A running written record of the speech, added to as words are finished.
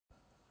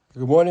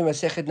Good morning,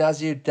 Masechet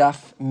Nazir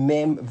Daf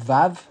Mem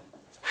Vav,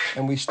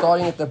 and we're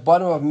starting at the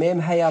bottom of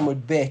Mem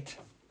Hayamud Bet.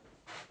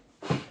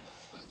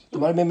 The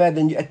bottom of Mem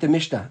at the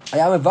Mishnah.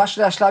 Ayam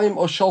Vashra Shlamim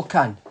or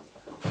Sholkan.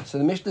 So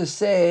the Mishnah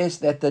says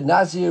that the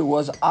Nazir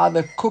was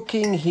either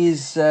cooking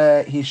his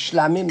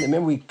shlamim.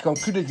 Remember, we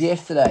concluded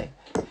yesterday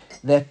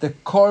that the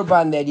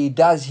korban that he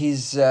does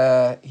his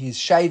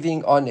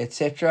shaving on,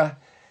 etc.,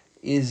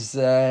 is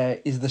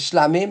the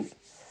shlamim.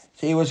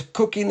 So he was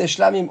cooking the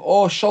shlamim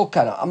or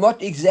shulkan. I'm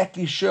not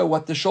exactly sure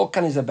what the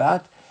shulkan is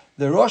about.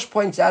 The Rosh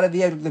points out of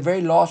here, the very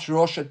last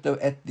Rosh at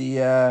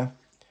the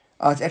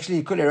it's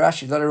actually Kulei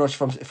Rashi, not a Rosh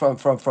from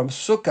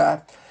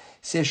Sukkah.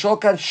 Says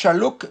shulkan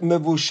shaluk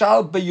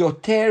mevushal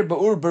beyoter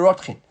be'ur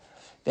berotchin,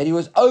 that he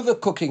was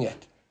overcooking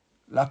it,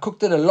 like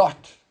cooked it a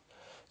lot.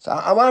 So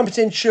I'm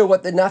 100% sure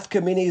what the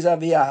nafka mini is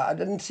over here. I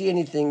didn't see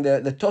anything.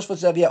 The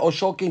Tosfos over here, or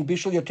shulkin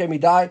bishul yoter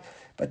midai.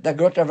 But the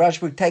Grot of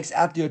Rashburg takes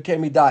out the Yoter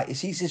Midai.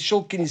 He says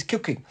shulkin is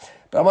cooking.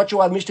 But I'm not sure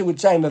what Mishnah would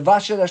say.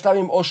 Mevasher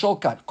Ashlamim or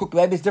shulkan. Cook.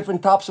 Maybe it's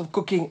different types of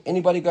cooking.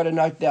 Anybody got a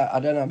note there? I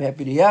don't know. I'm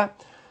happy to hear.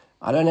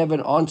 I don't have an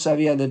answer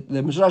here. The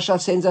Mizrah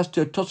sends us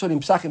to a Tosfot in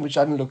Psachim, which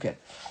I didn't look at.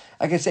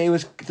 I can say he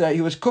was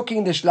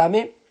cooking the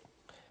shlamim,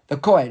 the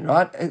kohen,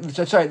 right?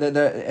 So a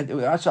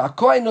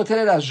kohen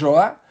notelet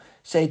azroa.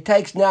 So he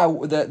takes now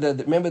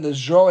remember the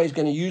zroa is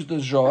going to use the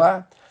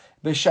zroa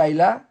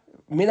b'shaila.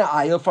 Mina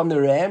ayil from the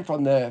ram,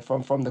 from the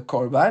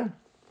korban,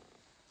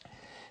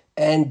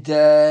 and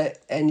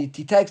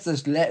he takes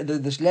this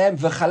lamb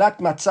v'chalat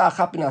matzah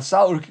achat min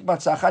asal urkik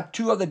matzah achat,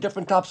 two of the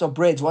different types of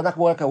breads, one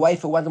more like a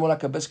wafer, one more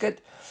like a biscuit,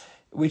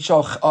 which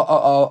are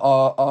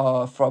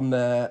from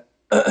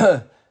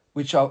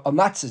which are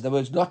matzahs. In other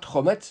words, not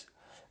chometz.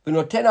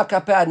 V'noten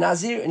kapei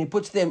nazir, and he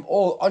puts them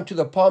all onto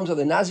the palms of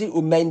the nazir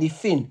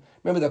u'meinifin.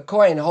 Remember, the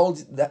kohen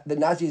holds the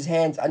nazir's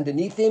hands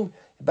underneath him.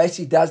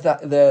 Basically, does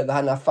the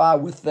hanafa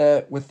with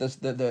the with the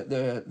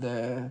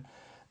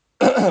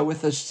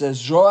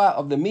zroa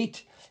of the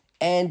meat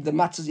and the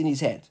matzahs in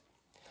his hand.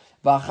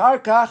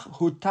 V'achar kach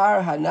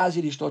hutar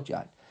hanazir lishtot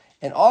yain.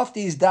 And after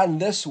he's done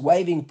this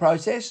waving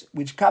process,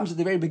 which comes at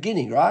the very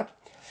beginning, right?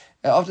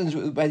 After this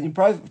waving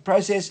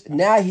process,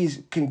 now he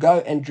can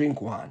go and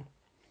drink wine.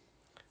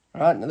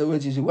 Right? In other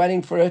words, he's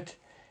waiting for it.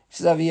 He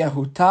says over here,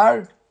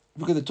 hutar.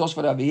 Look at the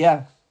Tosfot over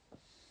here.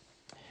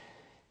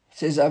 It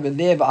says over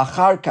there,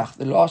 v'achar kach,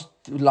 the last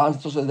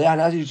lines of there,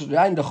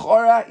 the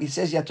Chora, he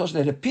says,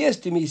 it appears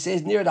to me, he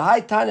says, near the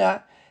high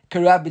Tana,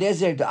 Karab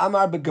Bezer, the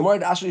Amar, Begemor,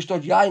 the Asher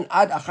Ishtot Yain,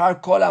 Ad Achar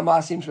Kol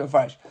HaMaasim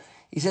Shemefarish.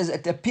 He says,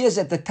 it appears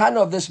that the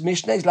Tana of this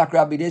Mishnah is like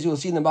Rabbi Eliezer, we'll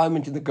see in a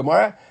moment in the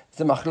Gemara,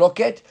 the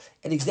Machloket,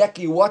 and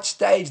exactly what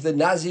stage the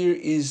Nazir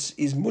is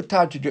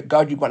mutar to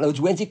go drink wine. In other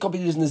words, when's he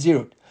completed his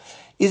Nazirut?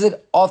 Is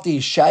it after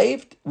he's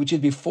shaved, which is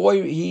before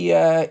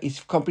he's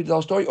completed the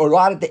whole story, or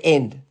right at the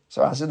end?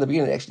 So I said at the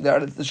beginning, actually, they're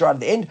right at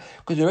the end,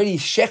 because they already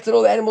shechted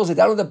all the animals, they've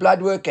done all the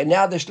blood work, and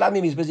now the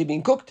shlamim is busy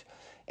being cooked,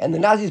 and the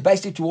nazir is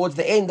basically towards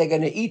the end. They're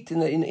going to eat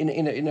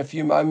in a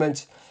few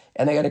moments,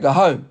 and they're going to go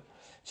home.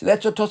 So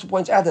that's what Tosfot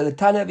points out, that the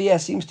Tana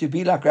V'yah seems to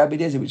be like Rabbi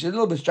Eliezer, which is a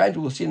little bit strange,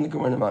 but we'll see in the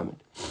Gemara in a moment.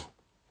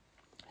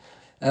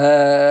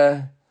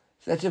 So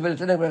that's a bit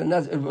of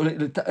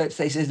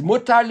so he says,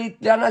 Mutar li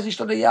nazir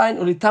shtot yain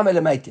ulitam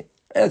elemeitim.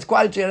 And it's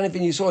quite interesting. I don't know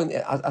if you saw,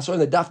 I saw in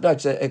the Daf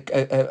notes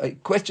a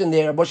question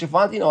there. Moshe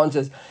Fantin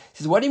answers. He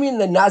says, what do you mean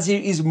the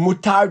Nazir is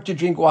mutar to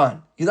drink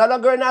wine? He's no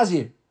longer a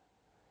Nazir.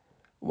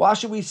 Why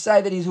should we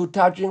say that he's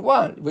mutar to drink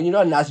wine? When you're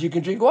not a Nazir, you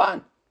can drink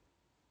wine.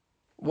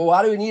 Well,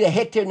 why do we need a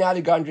heter now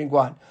to go and drink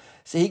wine?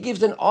 So he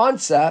gives an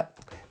answer.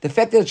 The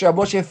fact that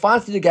Moshe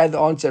Fantin gave the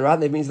answer, right?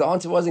 That means the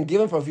answer wasn't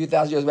given for a few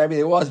thousand years. Maybe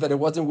there was, but it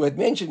wasn't worth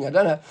mentioning. I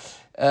don't know.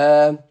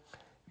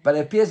 But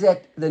it appears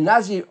that the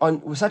Nazir,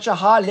 on such a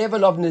high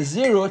level of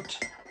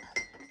Nazirut,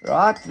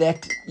 right,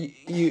 that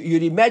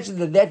you'd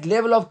imagine that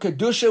level of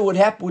Kedusha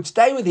would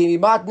stay with him. He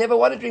might never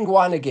want to drink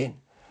wine again.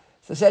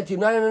 So I said to him,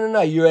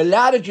 no, you're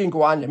allowed to drink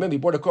wine. Remember, he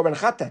brought a Korban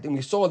Chatat, and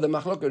we saw the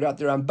Machlok, right,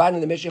 the Ramban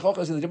and the Meshech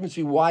Chochos, the difference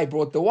between why he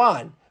brought the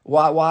wine,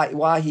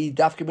 why he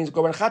dafka brings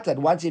Korban Chatat.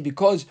 One said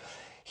because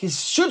he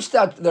should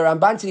start, the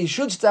Ramban said he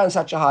should stay on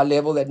such a high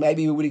level that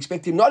maybe we would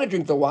expect him not to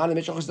drink the wine, and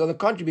Meshech Chochos on the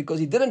contrary, because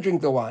he didn't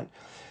drink the wine.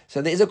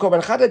 So there is a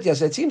Korban Chatat here.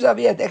 So it seems over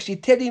here to actually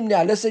tell him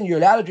now, listen, you're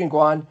allowed to drink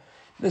wine.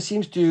 This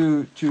seems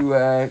to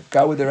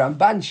go with the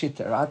Ramban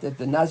shitta, right? That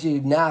the Nazir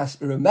now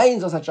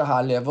remains on such a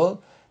high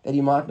level that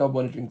he might not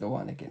want to drink the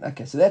wine again.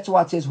 Okay, so that's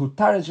why it says,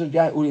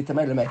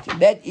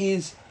 that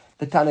is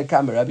the Tana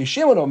Kama. Rabbi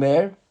Shimon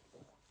Omer,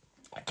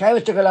 Rabbi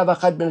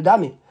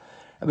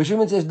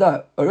Shimon says,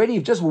 no, already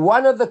if just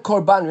one of the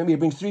korban, remember he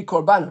brings 3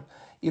 korbanot,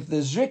 if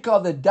the zrika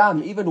of the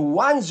dam, even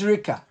one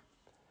zrika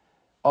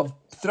of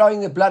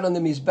throwing the blood on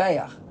the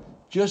mizbeach,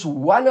 just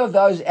one of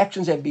those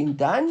actions have been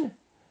done,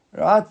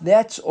 right?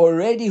 That's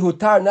already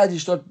hutar nazir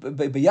shtot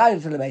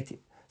b'yayin telemeitim.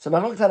 So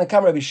Machlok Tana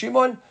Kama Rabbi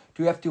Shimon,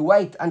 do we have to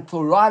wait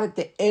until right at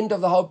the end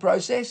of the whole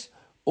process,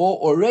 or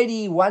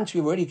already once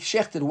we've already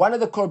shechted one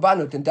of the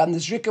korbanot and done the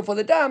zrika for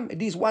the dam, at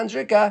least one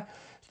zrika,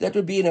 that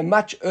would be in a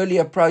much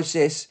earlier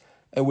process,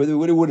 whether it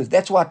would or wouldn't.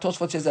 That's why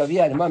Tosfot says over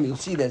here, and Imam, you'll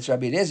see that it's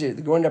Rabbi Eliezer,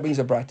 the Gemara brings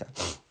a brighter.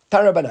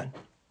 Tarabanan.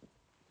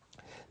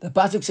 The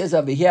pasuk says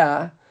over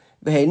here,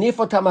 he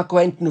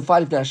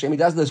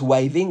does this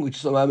waving, which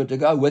is a moment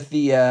ago, with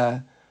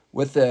the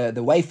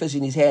wafers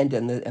in his hand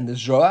and the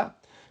zroa.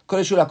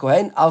 Kodeshul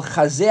HaKohen, al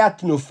chazeh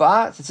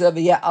tnufa, it says over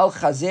here, al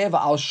chazeh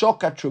v'al shok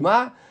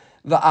truma,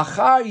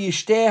 v'achar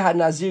yishteh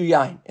hanazir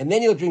yain. And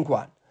then he'll drink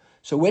wine.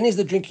 So when is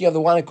the drinking of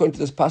the wine according to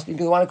this pasuk?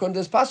 Drinking of the wine according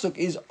to this pasuk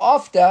is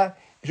after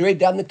he's already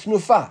done the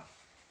tnufa.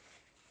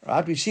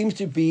 Right? Which seems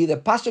to be, the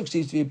pasuk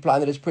seems to be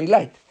implying that it's pretty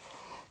late.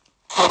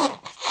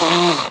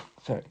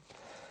 Sorry.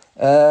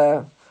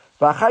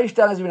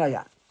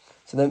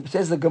 So then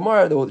says the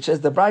Gemara, it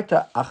says the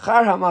Braita,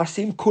 Achar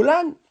Hamarsim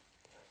Kulan.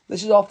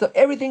 This is after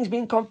everything's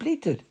been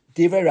completed.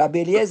 Divrei Rabbi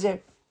Eliezer.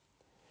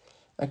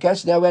 Okay,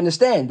 so now we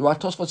understand why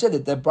Tosfot said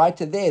that the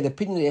Braita there, the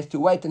opinion they have to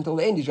wait until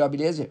the end is Rabbi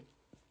Eliezer.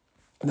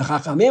 The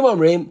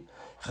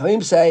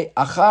Chachamim say,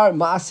 Achar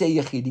Maaseh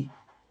Yechidi.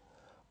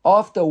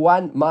 After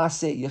one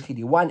Maaseh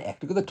Yechidi, one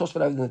act. Look at the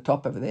Tosfot over in the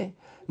top over there.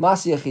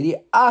 Maaseh Yechidi,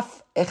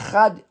 Af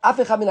echad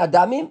min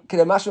adamim,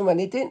 Kedemashim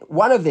Manitin,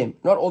 one of them,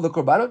 not all the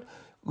Korbanot.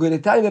 We're going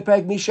to tell you the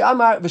Perek Misha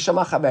Amar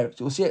v'Shamach Haber.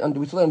 So we'll see it on,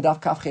 we saw it on Daf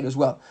Kaf Chet as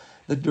well.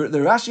 The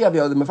Rashi of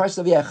the Mefarsh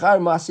of Achar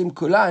Maasim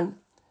Kulan,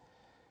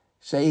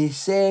 so he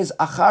says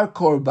Achar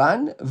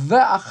Korban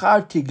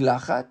ve'Achar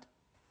Tiglachat,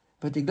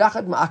 but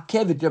Tiglachat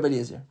Ma'akevet Rabbi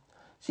Eliezer.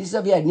 So he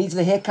says it needs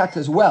the haircut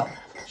as well.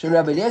 So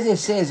Rabbi Eliezer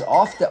says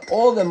after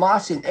all the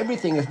Maasim,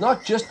 everything is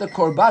not just the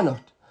Korbanot,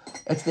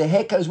 it's the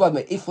haircut as well.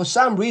 But if for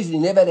some reason he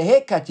never had a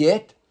haircut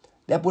yet,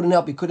 that wouldn't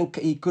help. He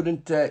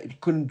couldn't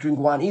drink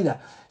wine either.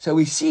 So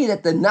we see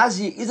that the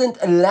Nazir isn't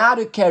allowed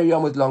to carry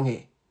on with long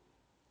hair.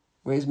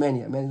 Where's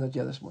Mania? Mania's not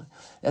here this morning.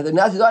 Now the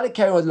Nazir is not to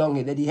carry on with long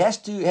hair. That he has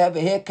to have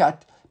a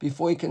haircut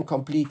before he can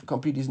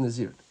complete his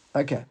Nazir.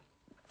 Okay.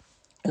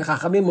 And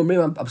Chachamim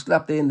Omrim, I'm still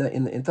up there in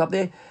the top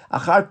there.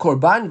 Achar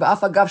Korban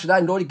v'Afagav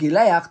Shadai Nori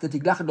Gileach the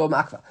Tiglachat Lo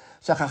Ma'akva.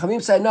 So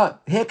Chachamim say no,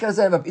 haircut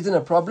isn't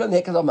a problem.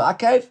 Haircut Lo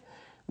Ma'akev.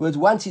 Whereas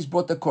once he's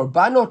brought the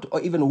korbanot, or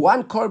even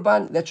one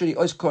korban, that's really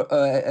always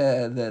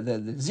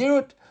the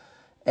zirut.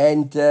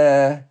 And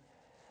so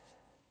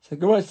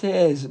Gemara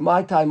says,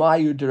 "My time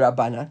ayu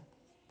derabbanan."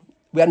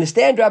 We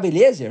understand Rabbi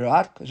Eliezer,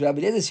 right? Because Rabbi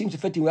Eliezer seems to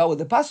fit in well with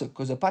the pasuk,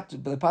 because the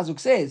pasuk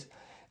says,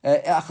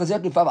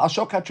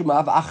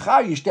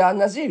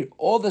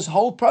 all this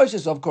whole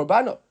process of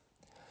korbanot.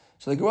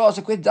 So the Gemara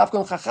also questions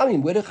Dafkon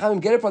Chachamim. Where do Chachamim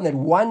get it from? That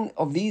one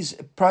of these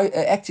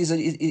acts is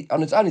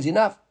on its own is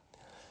enough.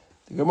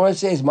 The Gemara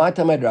says, "My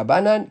tamed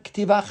Rabbanan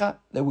ktivacha."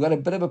 That we got a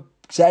bit of a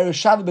gzeira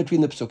shava between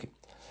the psukim.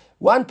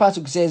 One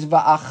pasuk says,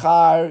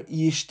 "Va'achar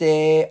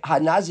yishte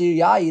hanazir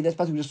yayi." That's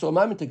pasuk we just saw a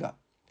moment ago.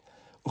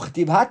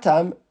 Uchtiv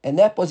hatam, and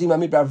that was in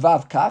Bamidbar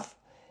Vav Kaf.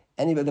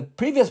 And the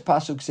previous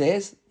pasuk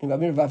says in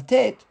Bamidbar Vav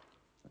Tet,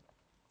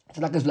 it's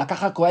like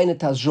 "V'lakacha kohen et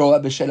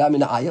hazroa b'shela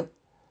min ha'ayil,"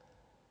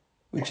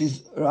 which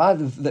is right,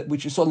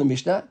 which you saw in the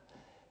Mishnah.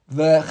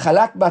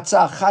 V'chalat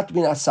matzah chat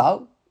min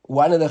asal.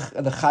 One of the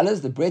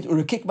chalas, the bread,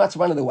 urikik matz,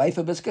 one of the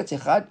wafer biscuits,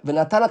 echad,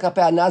 v'natan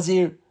kapeh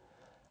nazir,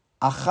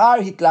 achar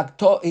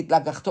hitlakto et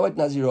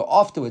naziro,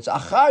 afterwards,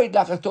 achar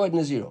hitlakto et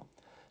naziro.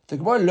 The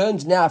Gemara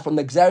learns now from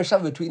the gzeira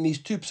shava between these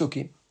two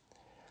psukim.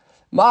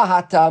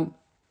 Mahatam,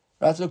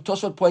 right, so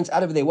Tosfot points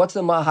out over there, what's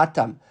the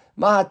mahatam?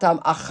 Mahatam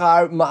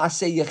achar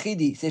maaseh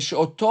yechidi, says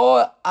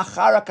she'oto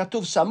achar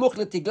hakatuv samuch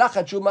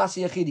letiglachat shu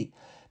maaseh yechidi.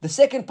 The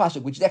second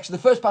pasuk, which is actually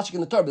the first pasuk in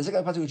the Torah, the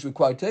second pasuk which we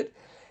quoted,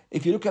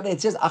 if you look at it,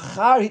 it says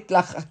achar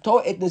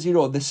hitlachto et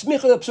naziro. The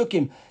smich of the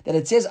psukim that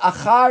it says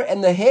achar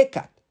and the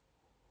haircut,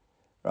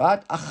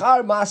 right?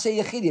 Achar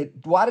maaseh yechidi.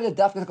 Why did it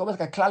dafka come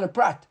like a klal and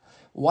prat?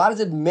 Why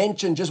does it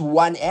mention just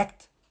one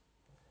act?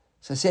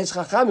 So it says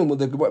Chachamim. Well,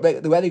 the way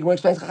the Gemara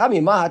explains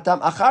Chachamim,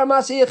 mahatam achar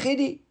maaseh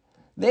yechidi.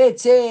 There it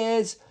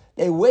says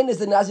that when is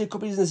the nazir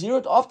completes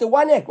nazirut? After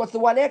one act. What's the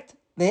one act?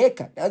 The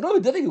haircut. Now, it's a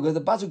little bit difficult because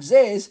the pasuk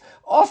says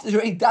after he's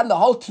already done the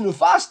whole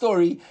Tnufa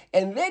story,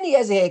 and then he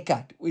has a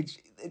haircut, which.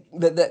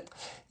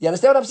 You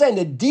understand what I'm saying?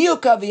 The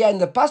diuk over here in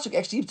the pasuk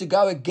actually seems to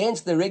go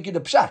against the regular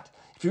pshat.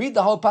 If you read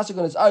the whole pasuk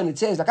on its own, it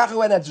says,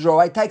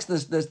 "He takes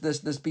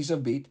this piece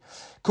of meat,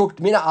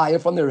 cooked mina ayah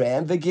from the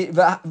ram,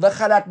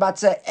 v'chalat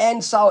matzah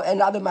and sal and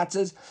other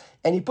matzahs,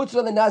 and he puts it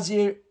on the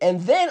nazir,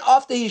 and then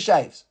after he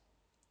shaves,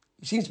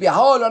 it seems to be a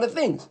whole lot of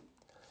things.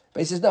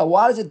 But he says, no.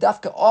 Why does it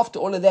dafka after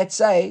all of that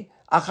say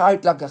achar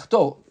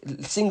hitlakachto?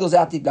 It singles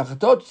out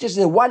hitlakachto. It's just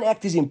that one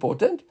act is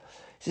important.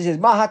 He says,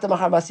 "Mahatam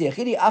achar maaseh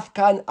yechidi,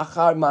 afkan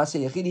achar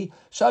maaseh yechidi."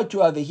 So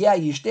to over here,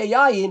 yishteh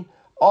yayin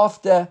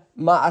after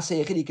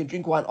maaseh yechidi. You can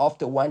drink wine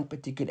after one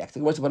particular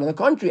act. But on the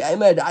contrary,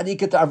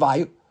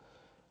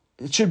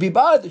 it should be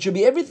both. It should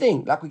be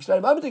everything. Like we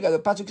explained a moment ago, the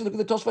pasuk says, look at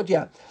the Tosfot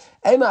here.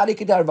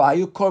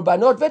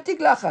 Korbanot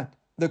v'tiglachat.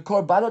 The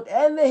korbanot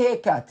and the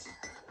haircut.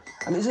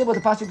 I mean, this is what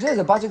the pasuk says.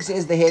 The pasuk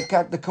says the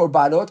haircut, the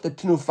korbanot, the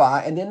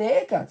tnufa, and then the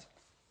haircut.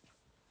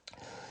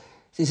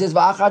 So he says,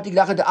 "Va'achar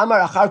tiglachat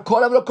amar achar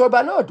kol avlo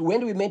korbanot." When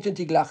do we mention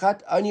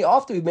tiglachat? Only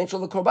after we mention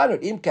the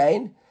korbanot. Im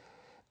kain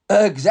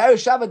gzeira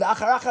shava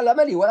da'achar achar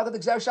lameli. What about the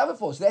gzeira shava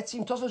for? So that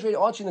seems Tosfos really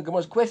answering the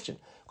Gemara's question,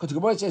 because the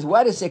Gemara says,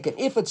 "Wait a second.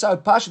 If it's so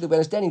pashut that we're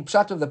understanding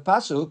pshat of the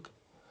pasuk,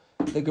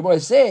 the Gemara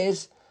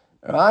says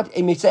Right?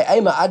 And you say,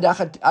 Ema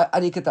adachat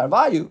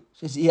adikatarvayu,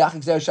 says, Iach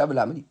Gzer Shava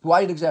Lamadi.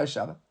 Why the Gzer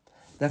Shava?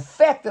 The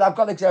fact that I've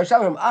got the Gzer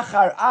Shava from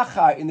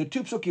Achar in the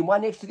two psukim,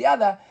 one next to the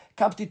other,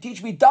 comes to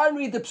teach me, don't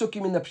read the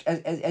psukim in the,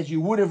 as you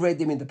would have read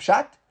them in the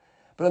Pshat.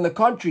 But on the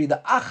contrary,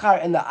 the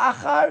Achar and the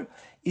Achar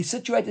is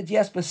situated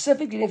here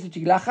specifically next to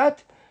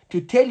Tiglachat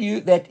to tell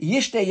you that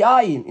Yishte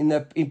Yayin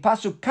in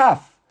Pasuk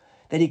Kaf,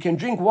 that he can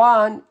drink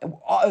wine,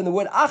 in the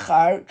word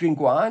Achar, drink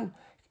wine,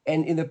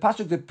 and in the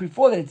pasuk that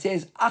before that it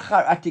says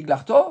achar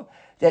atiglachto,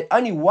 that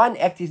only one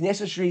act is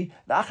necessary.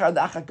 The achar and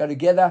the achar go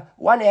together.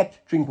 One act,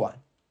 drink wine.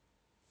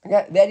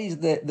 Okay, that is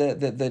the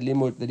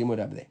limud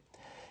over there.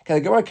 Okay, the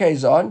Gemara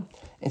carries on and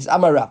it's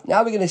Amarab.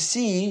 Now we're going to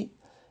see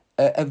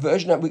a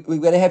version of. We're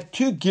going to have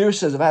two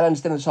girsas of how to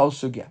understand this whole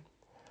sugya.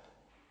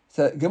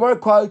 So Gemara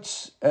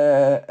quotes.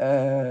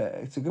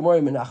 It's a Gemara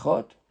in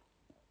Menachot.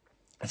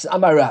 It's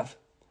Amarav.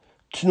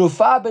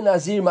 Tnufa ben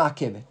Nazir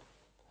ma'akevet.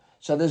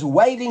 So there's a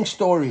waving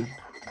story.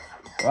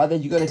 Right, that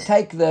you're going to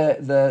take the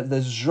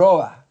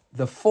zroa,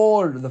 the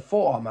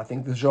forearm, I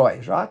think the zroa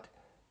is, right?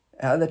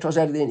 How they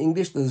translated it in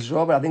English, the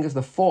zroa, but I think it's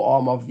the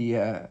forearm of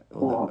the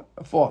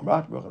forearm,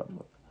 right?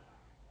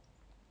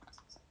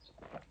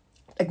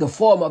 Take the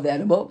forearm of the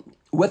animal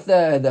with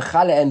the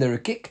challah and the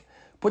rekik,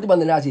 put him on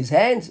the Nazir's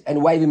hands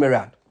and wave him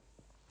around.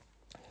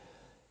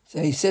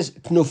 So he says,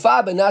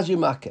 Tnufa ben Nazir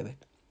ma'akevet.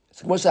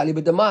 It's Gemara Sali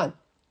b'daman.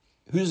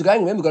 Who's going?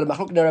 Remember, we've got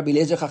a machlok in Rabbi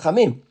Eliezer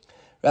Chachamim.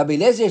 Rabbi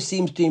Eliezer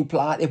seems to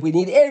imply that we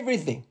need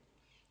everything.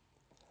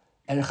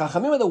 And the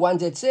Chachamim are the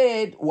ones that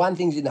said one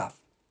thing's enough.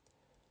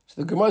 So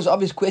the Gemara's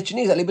obvious question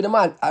is,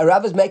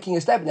 Rav is making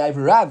a statement. Now, if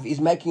Rav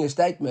is making a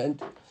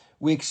statement,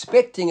 we're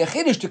expecting a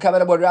chiddush to come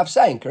out of what Rav's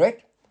saying,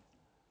 correct?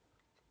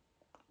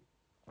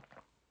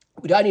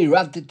 We don't need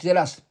Rav to tell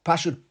us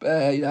pashut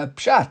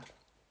pshat.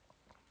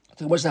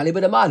 So what's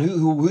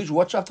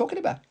what's Rav talking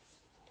about?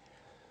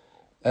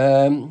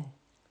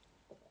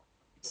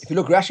 If you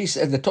look, Rashi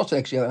says, the Tosfos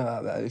actually,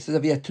 it says,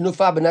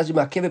 Tnufa ben Nazir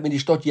ma'akevet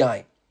minishtot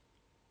yain.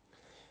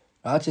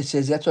 Right, it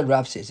says, that's what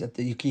Rav says, that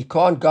he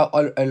can't go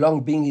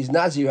along being his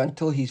Nazir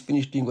until he's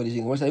finished doing what he's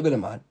doing. If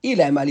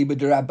you're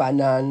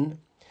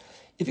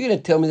going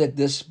to tell me that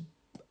this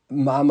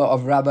mama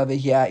of Rav over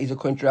here is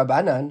according to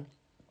Rabbanan,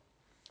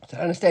 so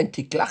I understand,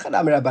 Tiklachat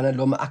am Rabbanan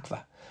lo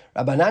ma'akva.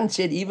 Rabbanan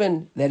said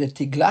even that a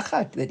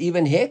tiglachat, that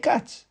even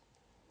haircuts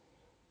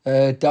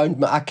don't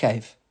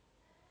ma'akev.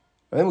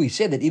 Remember, we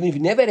said that even if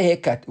you never had a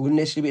haircut, it wouldn't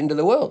necessarily be the end of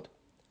the world.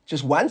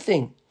 Just one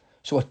thing.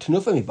 So what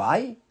Tnufa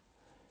mibai?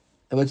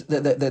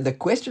 The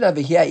question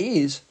over here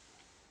is,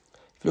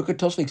 if you look at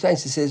Tosfos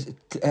explains, it says,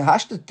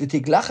 Hashta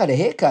tiglacha, the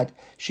haircut,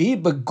 she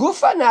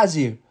begufa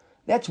Nazir.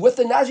 That's with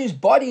the Nazir's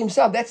body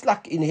himself. That's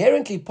like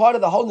inherently part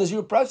of the whole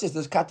Nazir process,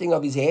 this cutting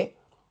of his hair.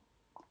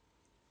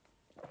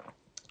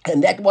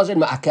 And that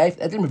wasn't ma'akev.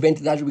 That didn't prevent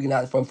the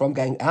Nazir from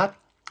going out.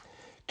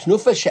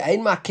 Tnufa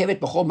she'ein ma'akevet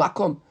b'chol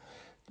makom.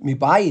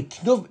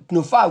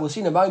 Tnufa, we'll see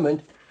in a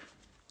moment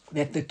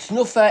that the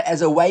tnufa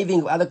as a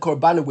waving of other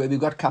korbanos where we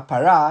got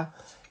kapara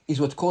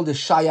is what's called the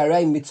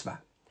shayarei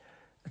mitzvah.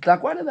 It's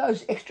like one of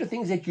those extra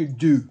things that you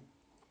do.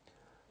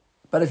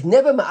 But it's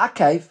never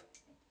ma'akev.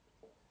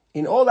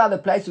 In all the other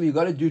places where you've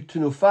got to do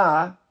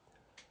tnufa,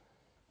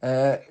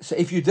 so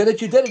if you did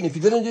it, you did it. And if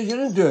you didn't do it, you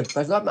didn't do it. But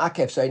it's not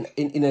ma'akev. So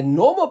in a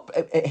normal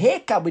a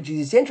haircut, which is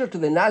essential to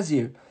the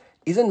Nazir,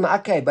 isn't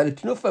ma'akev. But a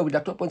tnufa, which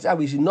Dr. points out,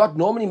 which is not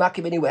normally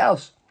ma'akev anywhere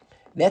else,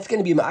 that's going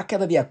to be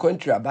ma'akev according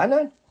to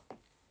Rabbanan.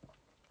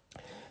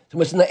 So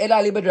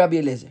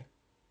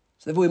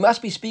therefore we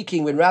must be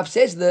speaking when Rav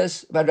says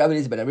this about Rabbi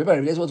Eliezer. But Rabbi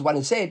Eliezer was the one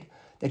who said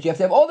that you have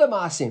to have all the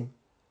maasim.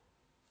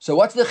 So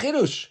what's the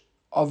chirush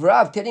of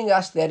Rav telling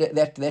us that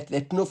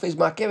tnuf is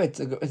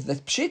ma'akev?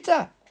 That's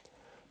pshita.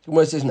 So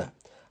Gemara says no.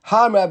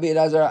 Harm Rabbi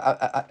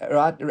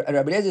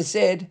Eliezer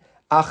said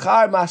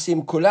achar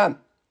maasim kulam.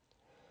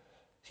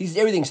 He says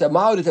everything. So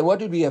Mahurit, and what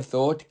would we have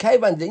thought?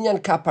 Kaivan dinyan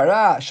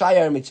kapara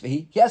shayar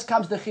mitzvahi. Here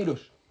comes the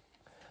chidush.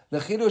 The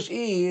chidush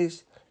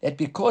is that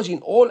because in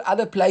all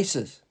other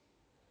places,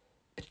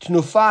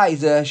 tnufa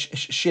is a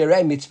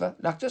shirei mitzvah,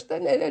 like just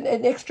an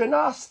extra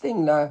nice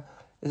thing. There's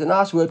a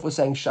nice word for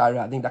saying shara.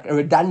 I think like a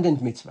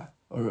redundant mitzvah,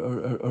 or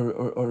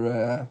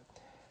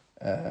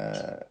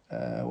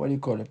what do you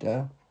call it?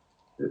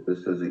 This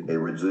is a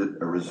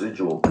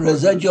residual. A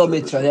residual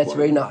mitzvah. That's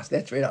very nice.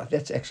 That's very nice.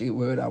 That's actually a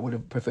word I would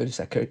have preferred to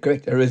say.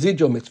 Correct. A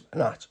residual mitzvah.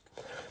 Nice.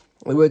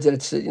 The words that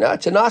it's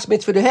it's a nice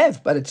mitzvah to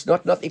have, but it's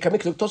not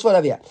economic. Tosfos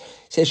over here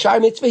says shar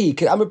mitzvah. He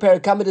can prepare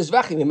kamed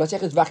zvachim. He must say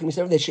zvachim. He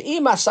said that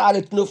she'im asa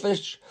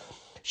letnufa,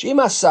 she'im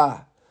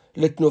asa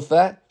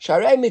letnufa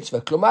sharei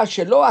mitzvah. Klomar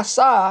shelo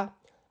asa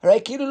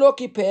harei kilu lo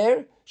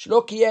kiper.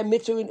 Shlo kiyeh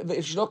mitzvah in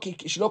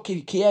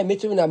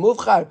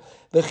hamuvchar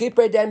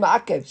v'chiper den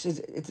ma'akev.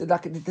 It's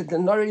like it's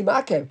not really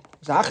ma'akev.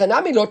 So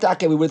hachanami lo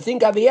ta'akev. We would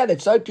think over here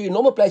that so too in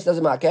normal place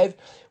doesn't ma'akev.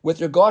 With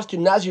regards to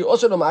Nazir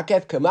also no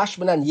ma'akev.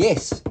 Kamashmanan,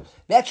 yes,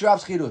 that's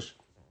Rav's chidush.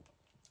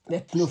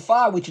 That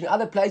tnufa, which in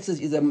other places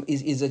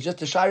is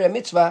just a sharia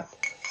mitzvah.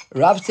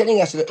 Rav's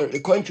telling us,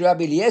 according to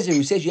Rabbi Eliezer,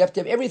 who says you have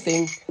to have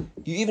everything.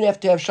 You even have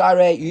to have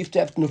sharia. You have to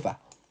have tnufa.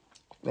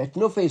 That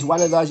Tnufa is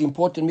one of those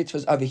important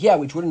mitzvahs over here,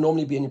 which wouldn't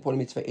normally be an important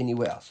mitzvah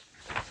anywhere else.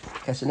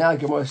 Okay, so now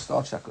Gemara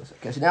starts like this.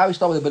 Okay, so now we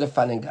start with a bit of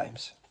fun and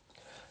games.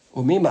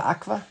 Umima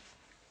akva.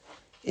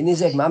 In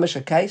Izek Mamash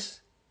a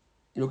case.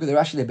 You look at the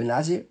Rashi the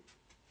Benazir.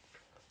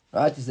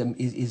 Right?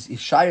 Is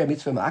Shire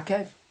mitzvah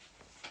ma'akev.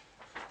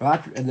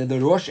 Right? And then the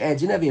Rosh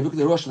adds in there. You look at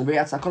the Rosh on the very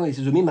outside corner. He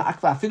says Umima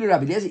akva. Figure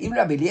Rabbi Eliezer. Even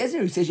Rabbi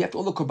Eliezer, he says you have to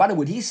all the korbanim.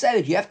 Would he say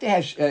that you have to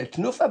have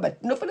Tnufa?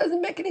 But Tnufa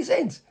doesn't make any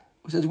sense.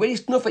 He says, where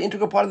is Tnufa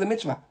integral part of the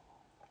mitzvah?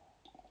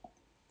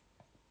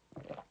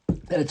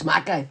 That it's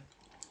ma'akev. He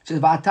says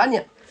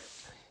Va'atanya.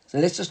 So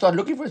let's just start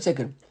looking for a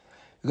second.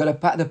 We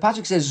got the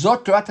pasuk says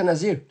Zot Torah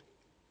Nazir.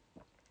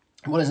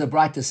 What does the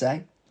Braita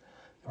say?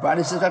 The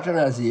Braita says Torah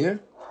Nazir.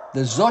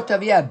 The Zot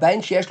Aviyah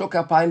Ben Sheyesh Lo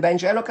Kapayim Ben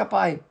She'en Lo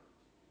Kapayim,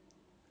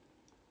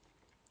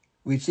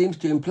 which seems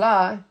to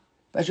imply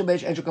Ben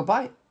Sheyesh Lo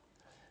Kapayim.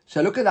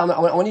 So look at that. I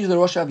want to use the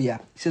Rosh Aviyah.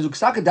 He says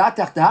Uksaka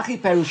Datach Dahachi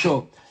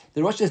Perusho.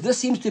 The Rosh says this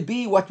seems to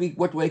be what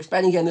we're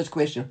explaining here in this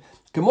question.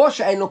 Kemo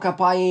She'en Lo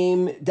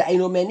Kapayim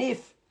De'eno Menif.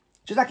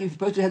 Just like if a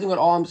person hasn't got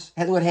arms,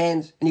 hasn't got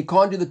hands, and he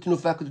can't do the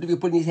Tnufa, because if you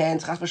put in his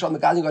hands, Chas V'Shalom, the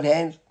guy hasn't got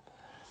hands,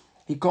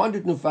 he can't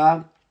do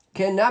Tnufa.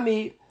 Ken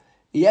Nami,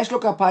 Yesh Lo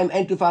Kapayim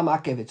En Tnufa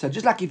Ma'akevet. So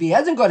just like if he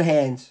hasn't got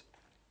hands,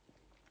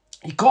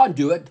 he can't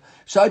do it.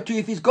 So too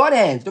if he's got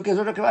hands. Look, Yesh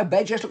Lo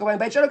Kapayim,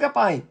 Beit Lo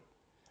Kapayim.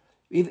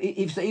 Even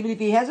if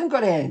he hasn't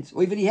got hands,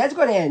 or even if he has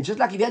got hands, just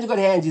like if he hasn't got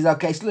hands, he's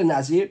okay, still a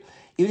Nazir.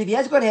 Even if he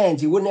has got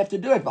hands, he wouldn't have to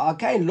do it. But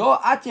okay, Lo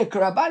Atya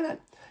Karabanan.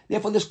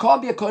 Therefore, this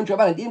can't be a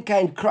contraband. Im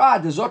kain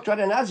kra the zot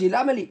Torah Nazir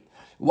lameli.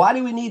 Why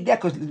do we need that?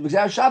 Because the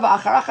Gzera Shava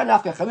achar achar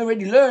nafka. We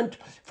already learned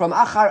from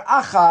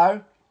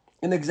achar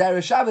in the Gzera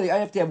Shava that you only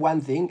have to have one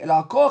thing.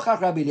 El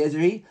kochach Rabbi Eliezer.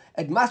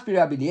 It must be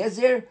Rabbi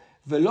Eliezer.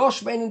 Velo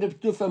shmein in the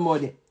Tnufa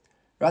mode.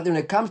 Rather, when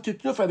it comes to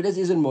Tnufa, Rabbi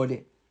Eliezer isn't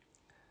mode.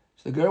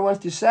 So the girl wants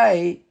to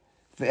say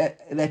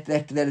that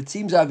it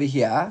seems over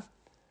here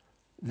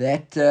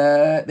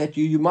that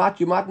you might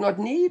not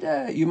need to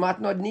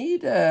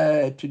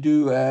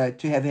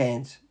have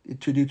hands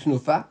to do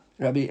Tnufa.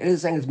 Rabbi Eliezer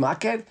is saying it's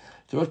Ma'akev.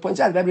 So Rosh points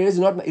out Rabbi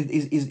Eliezer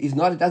is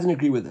not. It doesn't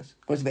agree with this.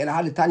 We've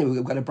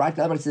got a bright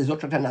number. It says Zot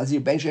Torah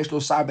Nazir Ben Sheyesh Lo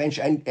Sar Ben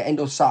She'en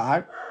Lo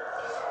Sar.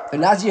 The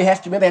Nazir has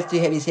to have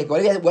his hair.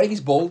 What if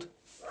he's bald?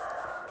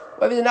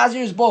 What if the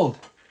Nazir is bald?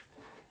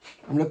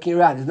 I'm looking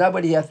around. There's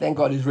nobody here, thank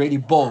God, who's really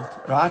bald,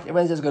 right?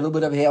 Everyone's just got a little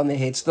bit of hair on their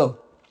head still.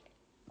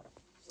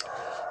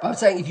 But I'm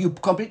saying if you're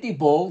completely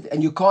bald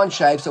and you can't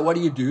shave, so what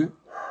do?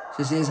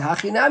 So it says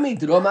Hachinami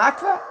Dro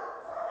Ma'akva.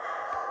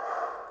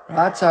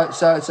 Right?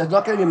 So it's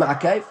not going to be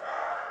Ma'akev.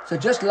 So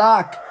just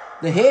like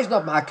the hair's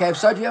not Ma'akev,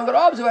 so if you haven't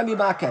got arms, it won't be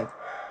Ma'akev.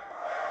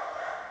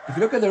 If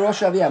you look at the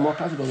Rosh Aviyah, more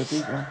closer to the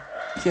please, right?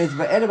 It says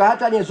V'erev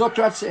Zot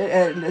Torah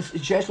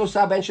Sheyesh Lo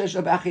Sar Ben Sheyesh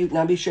Lo B'achi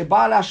Nami Sheba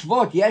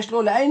Lashvot Yesh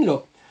Lo Le'en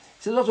Lo.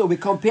 So also we're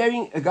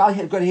comparing a guy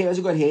who's got hair,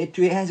 hasn't got hair,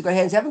 to has got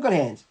hands, haven't got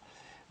hands.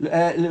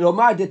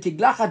 Lomar de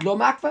tiglachat lo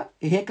makva,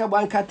 heka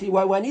one kati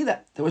one either.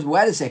 There was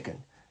wait a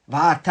second.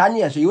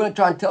 Tanya, so you want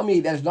to try and tell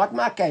me that it's not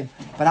Ma'akev,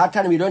 but how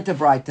Tanya we learned to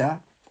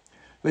Braita,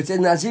 where it says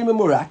Nazir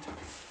Memurat,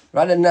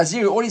 right? And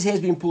Nazir, all his hair's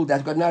been pulled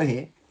out, got no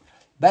hair.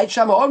 Beit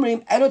Shammai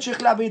Omrim, Eno tzrich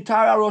lavi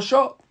tara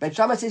rosho. Beit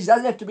Shammai says he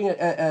doesn't have to bring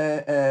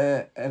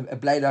a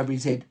blade over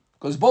his head,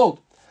 because it's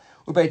bald.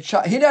 Beit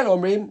Hillel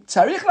Omrim,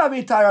 tzarich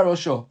lavi tara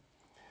rosho.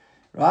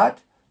 Right?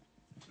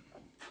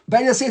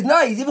 Banya says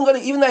no. Even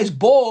though he's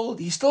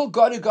bald, he's still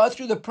got to go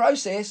through the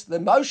process,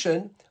 the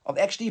motion of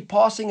actually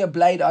passing a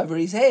blade over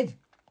his head.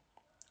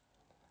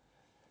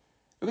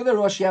 Look at the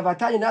Rosh. So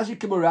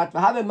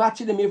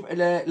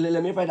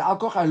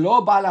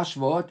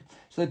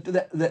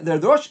the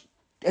Rosh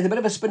has a bit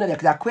of a spin there.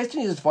 Because our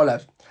question is as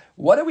follows: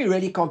 what are we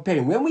really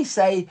comparing when we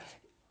say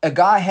a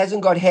guy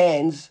hasn't got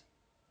hands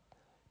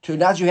to a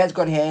Nazir who has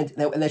got hands,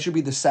 and they should be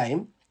the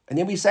same? And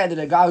then we say that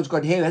a guy who's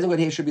got hair, who hasn't got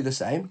hair, should be the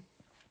same.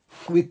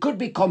 We could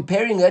be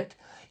comparing it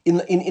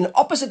in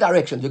opposite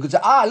directions. We could say,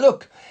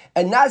 look,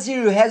 a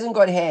Nazir who hasn't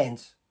got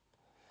hands,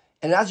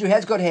 and a Nazir who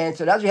has got hands,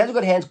 so a Nazir who hasn't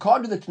got hands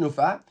can't do the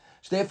Tnufa,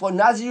 so therefore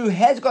Nazir who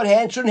has got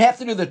hands shouldn't have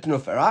to do the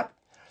Tnufa, right?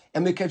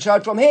 And we can show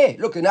it from here.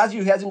 Look, a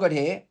Nazir who hasn't got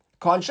hair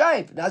can't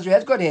shave. A Nazir who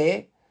has got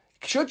hair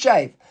should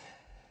shave.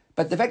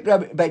 But the fact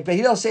that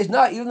Hillel says,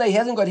 no, even though he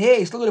hasn't got hair,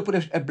 he's still going to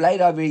put a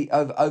blade over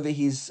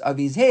his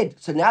head.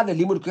 So now the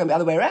limud could come the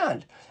other way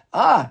around.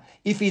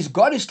 If he's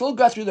got to still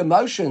go through the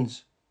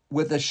motions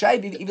with the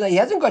shave, even though he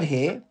hasn't got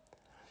hair,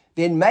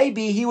 then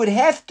maybe he would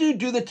have to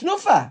do the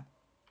Tnufa.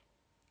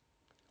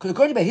 Because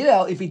according to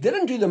Hillel, if he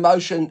didn't do the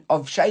motion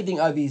of shaving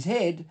over his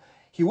head,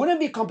 he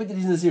wouldn't be completed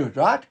in the Nazirut,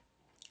 right?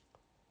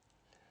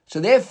 So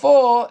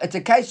therefore, it's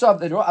a case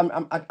of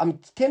I'm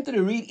tempted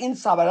to read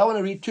inside, but I don't want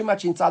to read too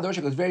much inside the Rosh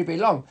because it's very, very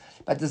long.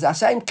 But there's the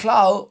same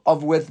klal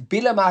of with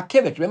bila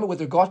ma'akevet. Remember,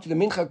 with regards to the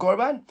mincha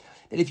korban,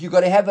 that if you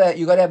got to have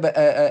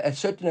a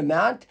certain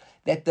amount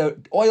that the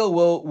oil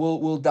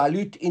will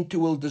dilute into,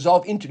 will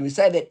dissolve into. We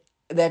say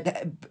that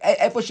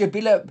efoshe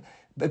bila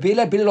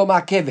lo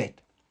ma'akevet.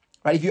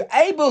 Right? If you're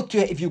able to,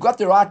 if you've got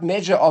the right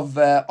measure of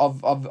the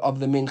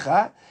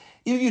mincha,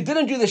 If you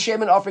didn't do the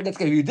Shemin offering, that's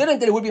good. If you didn't,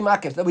 then it would be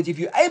Makev. In other words, if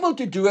you're able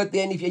to do it,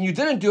 then and you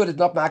didn't do it, it's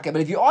not Makev.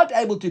 But if you aren't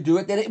able to do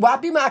it, then it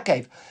won't be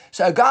Makev.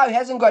 So a guy who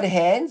hasn't got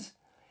hands,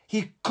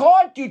 he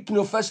can't do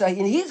Tnufa. So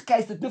in his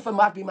case, the Tnufa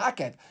might be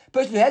Makev. A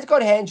person who has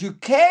got hands, who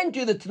can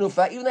do the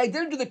Tnufa, even though he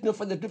didn't do the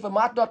Tnufa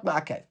might not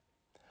Makev.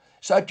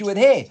 So too with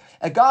hair.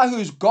 A guy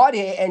who's got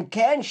hair and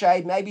can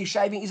shave, maybe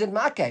shaving isn't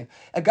Makev.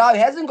 A guy who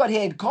hasn't got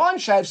hair and can't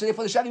shave, so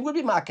therefore the shaving would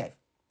be Makev.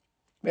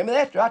 Remember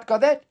that, right?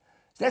 Got that?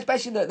 So that's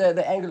basically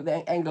the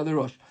angle of the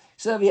Rosh.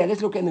 So yeah,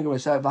 let's look in the Gemara.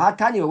 So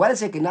V'hatanya, wait a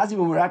second. Nazim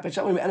u'murat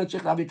b'sham u'me'enu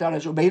tzich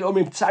l'avitaro sho. Behil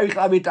omrim tzarich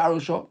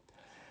l'avitaro sho.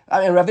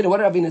 And Ravina, what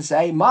did Ravina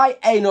say? My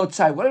eino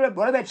tzarich.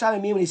 What about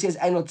Shalom mean when he says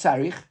eino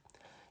tzarich?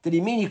 Did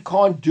he mean he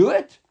can't do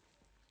it?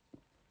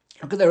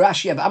 Look at the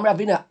Rashi. Am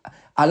Ravina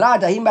Allah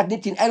dahim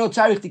matnitin eino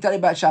tzarich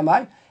tiktani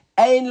b'shamai.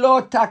 Ein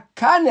lo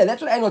takana.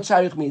 That's what eino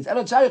tzarich means.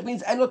 Eino tzarich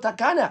means ein lo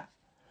takana.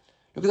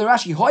 Look at the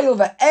Rashi. Hoyel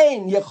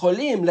ve'ein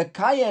yecholim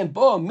lekayem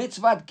bo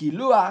mitzvat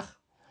giluach.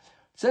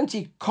 Since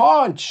he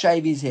can't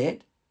shave his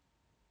head,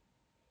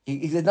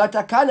 he says not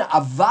takana.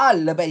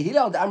 Aval leBeit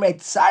Hillel amrei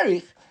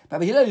tzarich.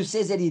 But Hillel who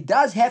says that he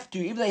does have to,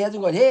 even though he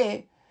hasn't got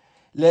hair.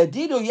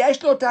 Ledidu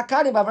yesh lo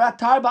takana b'avrat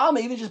tar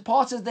ba'alma. Even just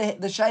passes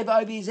the shave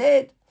over his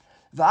head.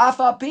 V'af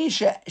al pi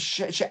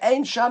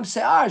she'ein sham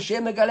se'ar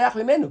she'em megalech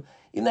mimenu.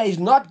 Even though he's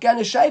not going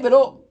to shave at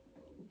all.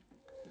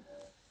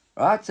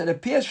 Right, so it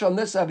appears from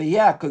this over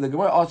here, because the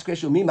Gemara asks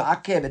question, Mima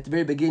Akev at the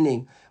very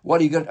beginning. What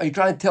are you going? Are you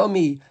trying to tell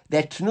me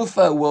that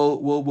Tnufa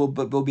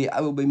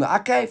will be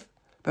Ma'akev?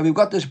 But we've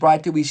got this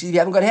brighter. We see if you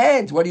haven't got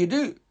hands, what do you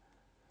do?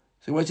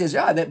 So the Gemara says,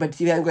 yeah, but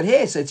if you haven't got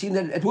hair, so it seems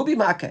that it will be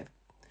Ma'akev.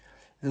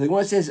 So the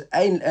Gemara says,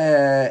 Ein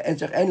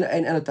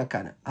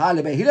takana. Ha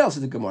leBeit Hillel,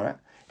 says the Gemara,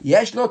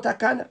 Yesh lo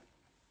takana.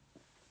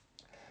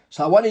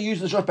 So I want to use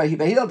the short, but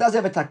Hillel does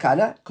have a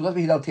takana, because that's what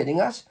Hillel telling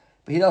us.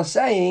 But Hillel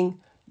saying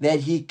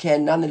that he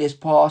can nonetheless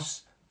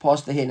pass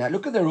the hair. Now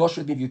look at the Rosh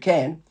with me if you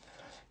can.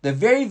 The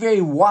very,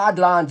 very wide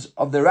lines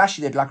of the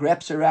Rashi that like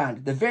wraps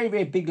around. The very,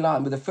 very big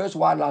line where the first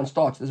wide line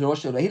starts. There's a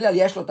Rosh. Hillel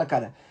yesh lo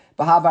takana.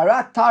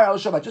 B'havarat tar al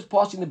shava, just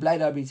passing the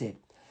blade over his head.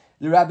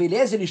 The Rabbi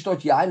Eliezer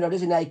ishtot yain. Rabbi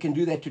Eliezer now you can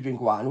do that to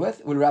drink wine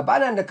with. Well,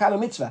 Rabbanan nekama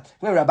mitzvah.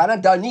 Remember,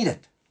 Rabbanan don't need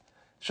it.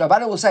 So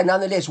Rabbanan will say,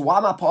 nonetheless, why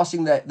am I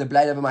passing the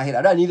blade over my head?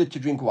 I don't need it to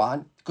drink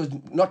wine because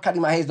not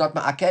cutting my hair is not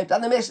my akeh.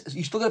 Nonetheless,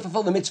 you still got to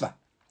fulfill the mitzvah.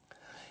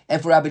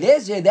 And for Rabbi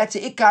Eliezer, that's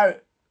an ikar.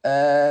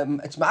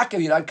 It's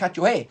ma'akev. You don't cut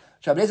your hair.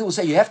 So Rabbi Eliezer will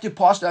say you have to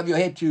pass it over your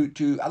head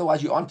to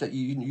otherwise you aren't.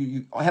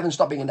 You haven't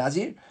stopped being a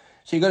nazir.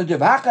 So you got to do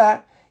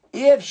v'hacha.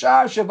 If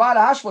shar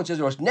shavala hashvot says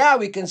Rosh. Now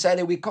we can say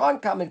that we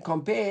can't come and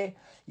compare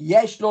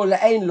yesh lo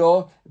le'ein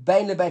lo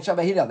bein leBeit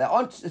Shammai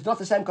Hillel. It's not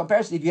the same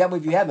comparison if you have or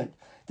if you haven't.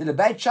 The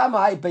leBeit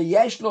Shammai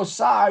beyesh lo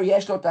sar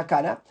yesh lo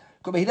takana.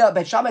 Because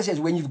Beit Shammai says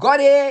when you've got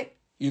hair,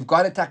 you've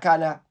got a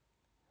takana.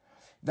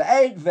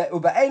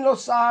 Ube'ein lo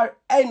sar,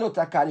 ein lo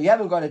takana. You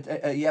haven't got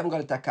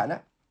a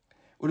takana.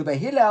 Ube'ein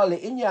Hillel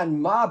le'inyan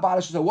ma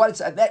balash. So what it's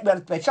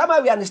that Beit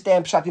Shammai we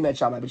understand pshatim Beit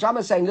Shammai. Beit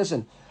Shammai is saying,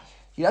 listen,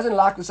 he doesn't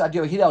like this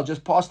idea of Hillel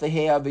just pass the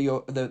hair over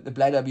the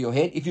blade over your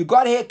head. If you've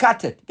got hair,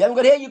 cut it. If you haven't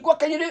got hair, what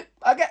can you do?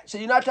 Okay, so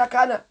you're not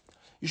takana.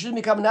 You shouldn't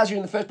become a Nazir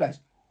in the first place.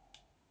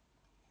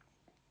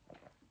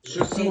 It's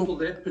just simple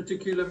that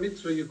particular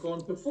mitzvah you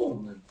can't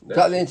perform.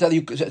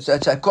 So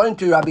according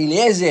to Rabbi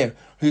Eliezer,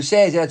 who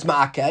says that it's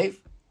ma'akev.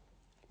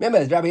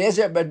 Remember, Rabbi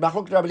Eliezer, but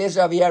Machlok Rabbi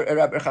Eliezer over here,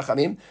 Rabbi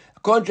Chachamim.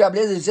 According to Rabbi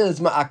Eliezer, it says it's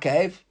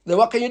ma'akev. Then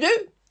what can you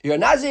do? You're a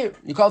Nazir.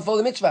 You can't follow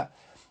the mitzvah.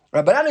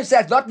 Rabbi Nanu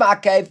says not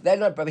ma'akev. They're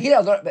not. Rabbi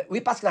Hillel,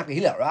 we pass like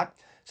Hillel, right?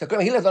 So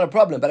according to Hillel, it's not a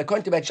problem. But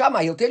according to Beit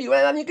Shammai, he'll tell you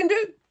nothing you can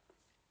do.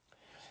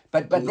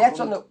 But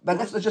that's on the. But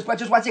that's just one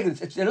second.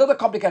 It's a little bit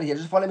complicated here.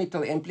 Just follow me till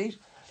the end, please.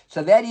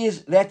 So that's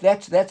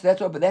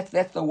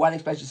the one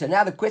explanation. So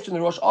now the question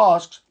the Rosh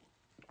asks,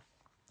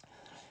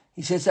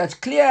 he says, so it's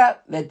clear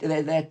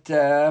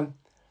that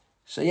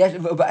so yes,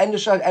 so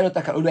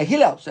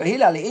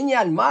Hillel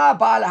inyan ma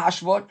ba'al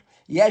hashvot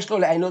yesh lo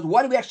le'enot.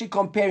 What are we actually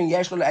comparing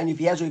yesh lo le'enot if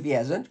he has or if he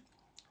hasn't?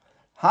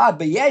 Ha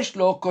beyesh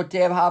lo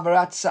kotev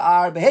havarat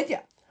sa'ar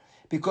behedya.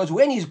 Because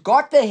when he's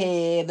got the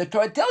hair, the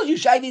Torah tells you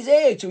shave his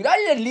hair. So we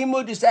don't need a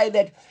limud to say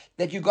that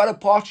you've got to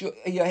pass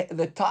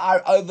the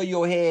tar over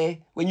your hair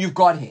when you've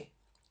got hair.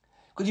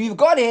 Because if you've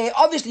got hair,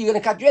 obviously you're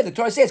going to cut your hair. The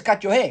Torah says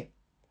cut your hair.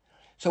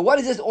 So what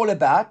is this all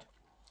about? It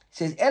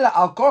says, Ela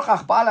al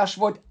korchach ba'al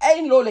hashvot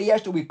ein lo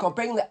leyesh lo. We're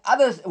comparing the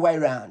other way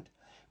around.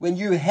 When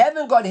you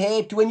haven't got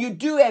hair to when you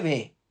do have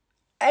hair.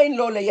 Ein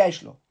lo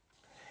leyesh lo.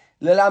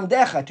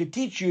 Lelamdecha, to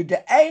teach you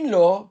the ein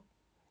lo.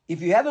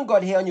 If you haven't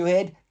got hair on your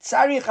head,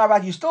 tzarich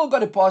harat, you still got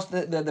to pass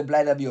the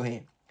blade of your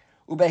hair.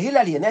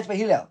 Ubehilal, and that's for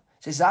Hillel.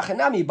 Says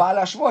Zachanami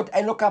ba'al hashvot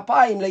ein lo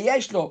kapayim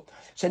leyesh lo.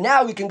 So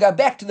now we can go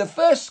back to the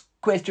first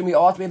question we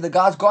asked, whether the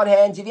guy's got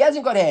hands, if he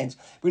hasn't got hands.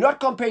 We're not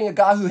comparing a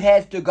guy who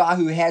has to a guy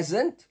who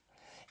hasn't,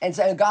 and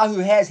saying a guy who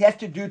has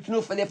to do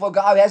tnufa, therefore a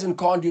guy who hasn't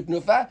can't do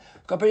tnufa.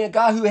 Comparing a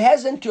guy who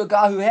hasn't to a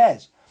guy who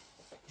has.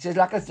 He says,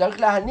 like a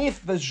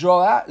hanif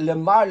b'zoa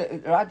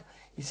lemar, right?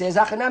 He says,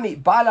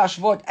 Zachanami, ba'al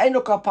hashvot ein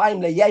lo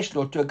kapayim leyesh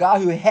lo, to a guy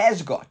who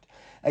has got.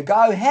 A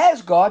guy who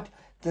has got,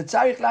 the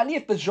tzarich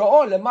la'anif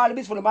b'sho'ol l'mal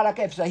mitzvah l'mal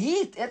ha'kev. So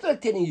that's what I'm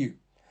telling you.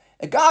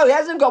 A guy who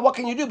hasn't got, what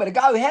can you do? But a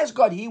guy who has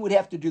got, he would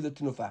have to do the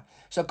tenufa.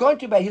 So according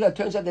to Bahila, it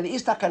turns out that there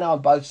is takana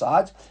on both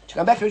sides. To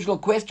come back to the original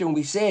question,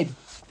 we said,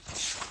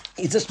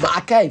 is this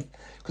ma'akev?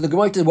 Because the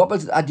Gemara said, what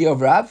was the idea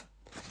of Rav?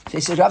 So he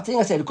says, Rav thing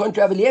I said, according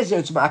to Rav Eliezer,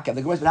 it's ma'akev.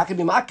 The Gemara said, how can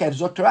it be ma'akev?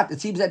 Zotarat.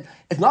 It seems that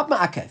it's not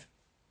ma'akev.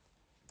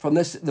 From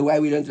this, the way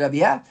we learned Rav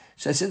Yah.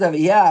 So it says Rav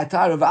Yah,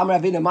 Atar of Amar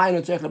Avinu, Mayin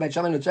no tzarech lebeit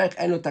Shammai no tzarech,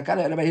 en lo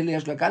takana, Rabbi Hillel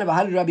yesh lo takana,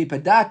 v'hanu Rabbi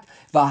Padat,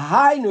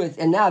 v'hainu,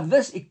 and now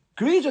this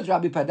agrees with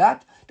Rabbi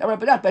Padat.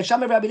 Rabbi Padat, Beit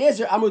Shammai, Rabbi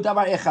Eliezer, Amru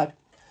Davar Echad.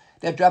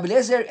 That Rabbi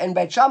Eliezer and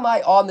Beit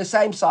Shammai are on the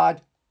same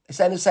side,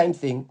 saying the same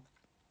thing.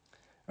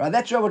 Right?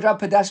 That's what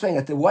Rabbi Padat is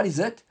saying. What is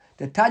it?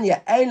 The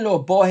Tanya ein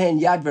lo bohen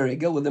yad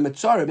v'regel with the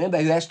Metzora.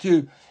 Remember, who has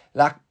to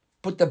like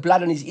put the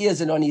blood on his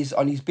ears and on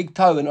his big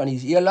toe and on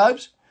his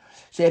earlobes.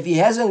 So if he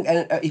hasn't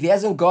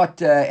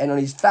got and on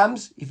his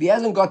thumbs, if he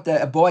hasn't got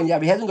a bohen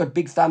yad, he hasn't got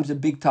big thumbs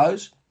and big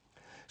toes.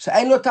 So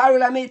ein lo taru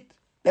lamit.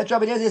 That's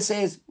what Rabbi Eliezer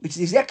says, which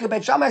is exactly what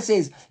Beit Shammai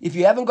says. If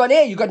you haven't got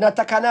air, you got no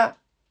takana.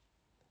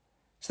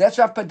 So that's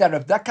Rav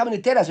Padat. That coming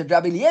to tell us that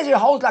Rabbi Eliezer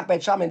holds like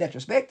Beit Shammai in that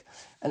respect,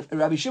 and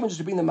Rabbi Shimon, just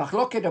to bring the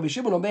machloket, Rabbi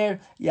Shimon Omer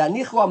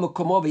yanichu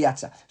amukomo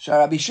v'yatza. So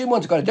Rabbi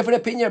Shimon's got a different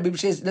opinion. Rabbi Shimon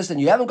says, listen,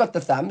 you haven't got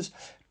the thumbs.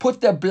 Put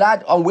the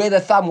blood on where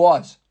the thumb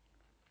was.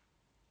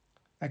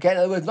 Okay, in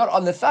other words, not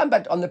on the thumb,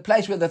 but on the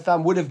place where the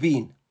thumb would have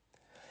been.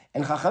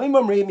 And Chachamim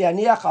Omrim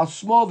yaniach al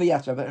small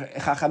v'yatza. But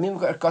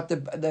Chachamim got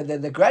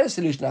the greatest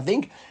solution, I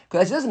think,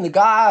 because listen, the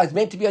guy is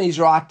meant to be on his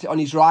right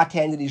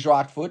hand and his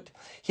right foot.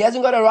 He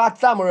hasn't got a right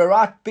thumb or a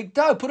right big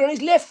toe. Put it on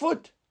his left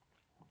foot,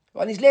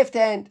 on his left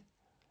hand.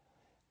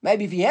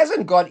 Maybe if he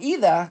hasn't got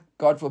either,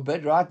 God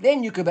forbid, right?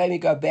 Then you could maybe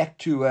go back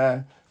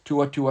to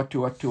what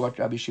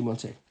Rabbi Shimon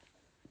said.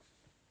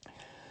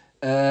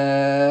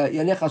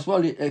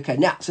 Okay,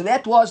 now, so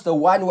that was the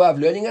one way of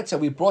learning it. So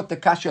we brought the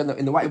kasha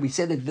in the way we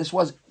said that this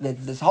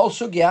whole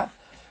sugya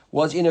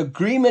was in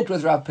agreement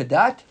with Rav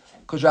Padat,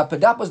 because Rav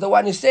Padat was the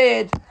one who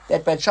said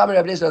that Beit Shammai and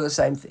Rabbi Eliezer are the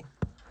same thing.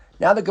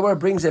 Now the Gemara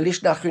brings a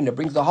Lishna Achrina,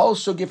 brings the whole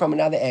sugya from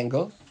another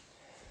angle,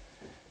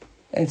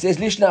 and it says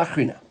Lishna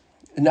Achrina,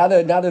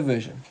 another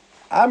version.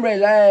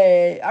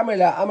 Amrei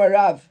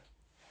Amarav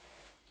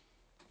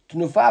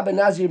Tnufa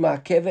benazir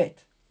ma'akevet.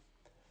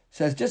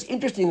 So it's just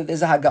interesting that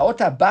there's a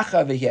Hagaota Bach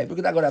over here. Look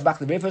at that Hagaota Bach.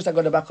 The very first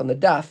Hagaota Bach on the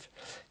daf.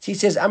 He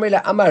says,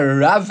 Amrila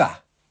Amarava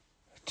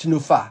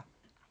Tnufa.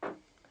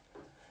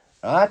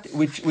 Right?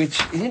 Which is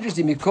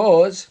interesting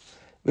because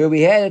where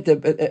we had the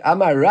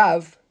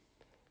Amarav,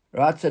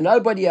 right? So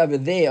nobody over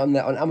there on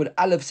Amud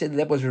Aleph said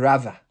that was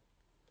Rava.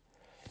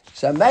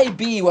 So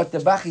maybe what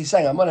the Bach is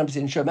saying, I'm not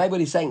 100% sure, maybe what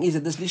he's saying is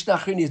that this Lishna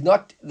Achrina is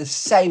not the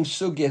same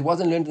sugya. It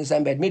wasn't learned in the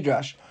same Beit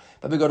Midrash.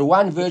 But we got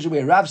one version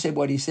where Rav said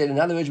what he said,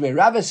 another version where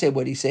Rava said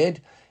what he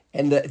said,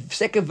 and the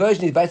second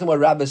version is based on what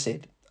Rava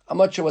said. I'm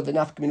not sure what the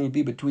nafkamina would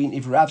be between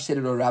if Rav said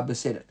it or Rava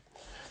said it.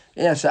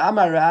 Yeah, so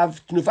Amar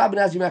Rav Tnufa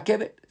b'nazir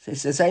ma'akevet. So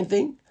it's the same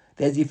thing.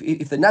 There's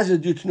if the nazir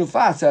do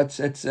Tnufa, so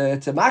it's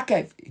a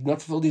ma'akev. He's not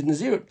fulfilled his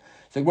nazirut.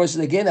 So the Gemara says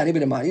again, Rabbi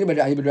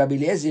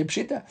Eliezer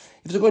pshita.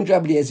 If it's going to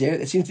Rabbi Eliezer,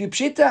 it seems to be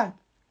pshita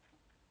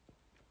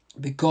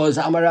because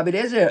Amar Rabbi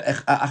Eliezer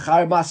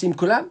achar ma'asim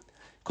kulam.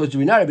 Because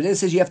we know Rabbi Eliezer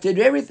says you have to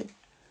do everything.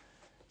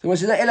 So we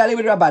say Ela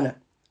Aliba de Rabbanan.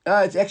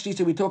 It's actually,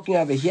 so we're talking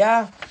over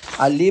here,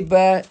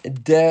 Aliba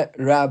de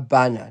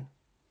Rabbanan.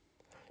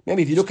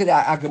 Remember, if you look at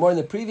our Gemara in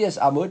the previous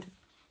Amud,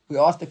 we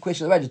asked the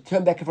question, just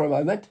turn back for a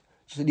moment,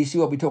 just so you see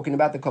what we're talking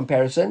about, the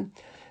comparison.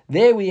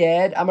 There we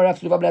had, Amarav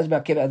Tnufa b'nazir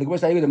ma'akevet. The Gemara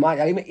says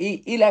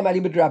Ilam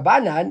Aliba de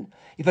Rabbanan.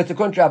 If it's a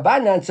contra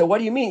Rabbanan, so what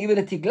do you mean? Even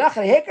the Tiglach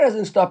and the Heker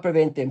doesn't stop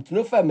preventing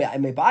them. Tnufa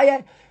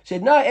mebaya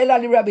said, no, Ela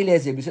li Rabbi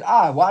Eliezer. We said,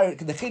 why?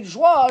 The Chiddush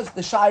was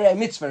the Shariah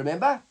mitzvah,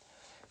 remember?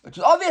 Which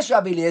was obvious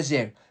Rabbi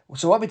Eliezer.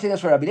 So what we take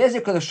us for Rabbi Eliezer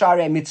because of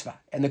Shariah mitzvah.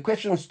 And the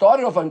question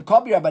started off on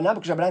Kobi Rabbanan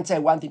because Rabbanan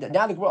said one thing.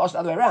 Now the Gemara asked the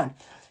other way around. It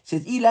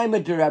says,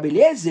 Ilayma to Rabbi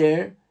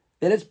Eliezer,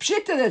 then it's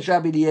Pshita that's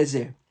Rabbi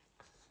Eliezer.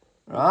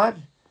 Right?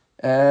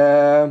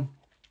 I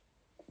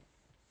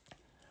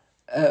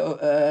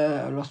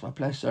lost my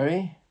place,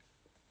 sorry.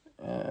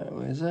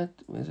 Where is it?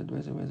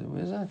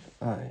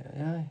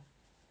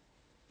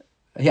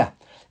 Yeah.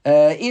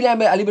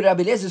 Ilayma Aliba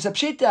Rabbi Eliezer, it's a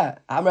Pshita.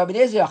 Am Rabbi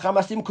Eliezer, Acham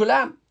Astim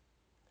Kulam.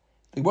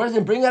 The Gemara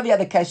doesn't bring up the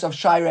other case of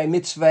Shirei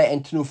Mitzvah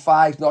and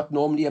Tnufa is not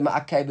normally a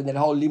Ma'akev and that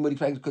whole limud,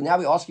 because now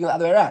we're asking the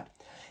other way around.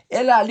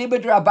 Ela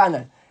Libed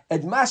Rabbanan.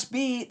 It must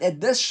be that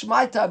this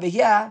Shmaita over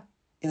here,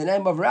 in the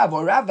name of Rav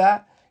or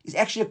Rava, is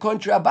actually a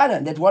contra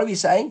Rabbanan. That what are we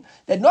saying?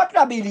 That not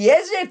Rabbi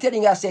Eliezer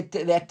telling us that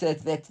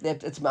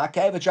it's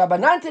Ma'akev, it's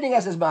Rabbanan telling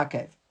us it's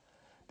Ma'akev.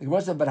 The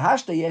Gemara says, but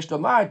Hashta yesh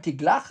lomar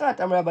tiglachat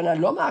am Rabbanan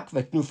lo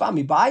Ma'akev Tnufa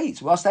mi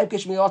bayis. Well, same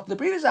question we asked in the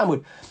previous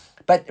Amud.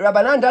 But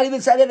Rabbanan don't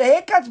even say that the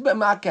haircut's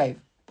Ma'akev.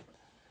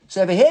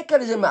 So if a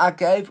haircut is in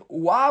Ma'akev,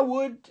 why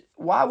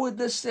would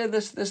this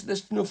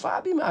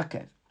Tnufa be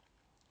Ma'akev?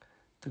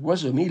 The Gemara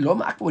says, me lo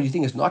Ma'akev. What do you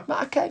think is not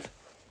Ma'akev?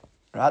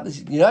 Right? This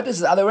is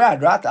the other way,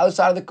 right? The other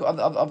side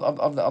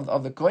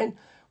of the coin.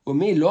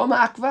 Umi lo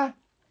Ma'akva.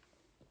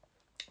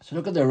 So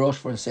look at the Rosh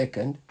for a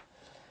second.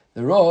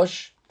 The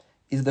Rosh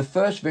is the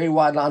first very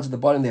wide lines at the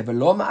bottom there.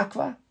 V'lo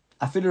ma'akva,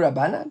 afilu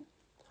Rabbanan.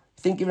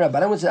 Think if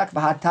Rabbanan would say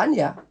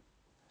v'hatanya.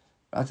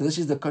 Right, so this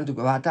is the context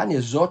of v'hatanya.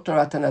 Zot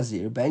Torat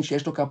Nazir, ben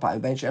sheyesh lo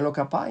kapayim, ben she'en lo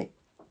kapayim.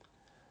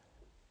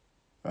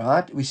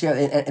 Right, we see,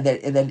 and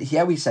then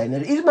here we say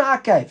that it is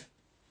ma'akev.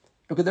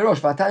 Look at the Rosh.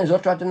 V'hatanya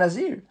Zot Torat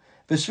Nazir.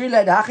 V'svir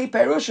le'dachi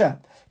perusha.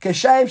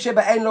 Keshem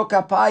she'ba'en lo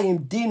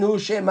kapayim, din hu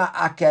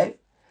she'ma'akev.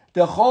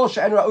 The chol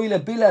she'en ra'ui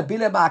le'bila,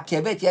 bila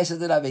ma'akevet. Yes,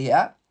 it's over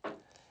here.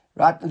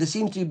 Right, and there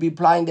seems to be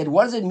implying that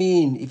what does it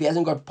mean if he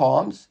hasn't got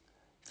palms?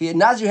 If a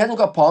Nazir hasn't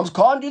got palms,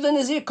 can't do the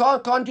Nazir,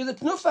 can't do the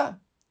Tnufa.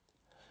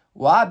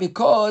 Why?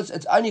 Because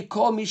it's only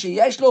called Misha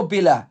Yesh lo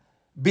bila,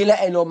 bila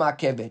ein lo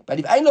ma'akevet. But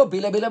if ain't lo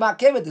bila, bila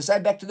ma'akevet, the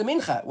same back to the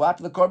mincha, what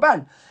to the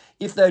korban.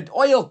 If the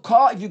oil,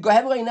 if you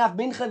haven't got enough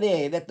mincha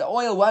there, that the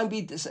oil won't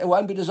be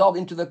dissolved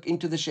into the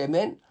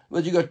shemen,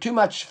 because you got too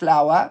much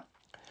flour.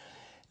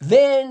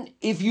 Then,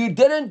 if you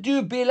didn't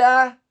do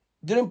bila,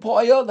 didn't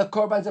pour oil, the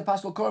korban's a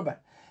pasul korban.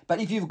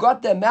 But if you've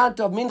got the amount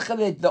of mincha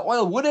that the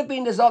oil would have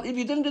been dissolved, if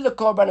you didn't do the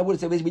korban, I would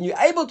have said, when you're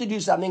able to do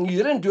something, you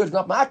didn't do it, it's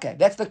not ma'akev.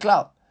 That's the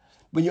cloud.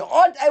 When you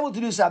aren't able to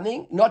do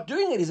something, not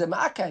doing it is a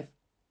ma'akev.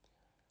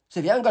 So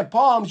if you haven't got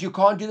palms, you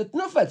can't do the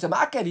tnufa. It's a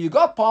ma'akev. If you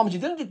got palms, you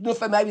didn't do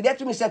tnufa, maybe that's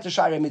when we set the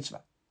shari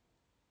mitzvah.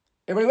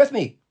 Everybody with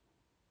me?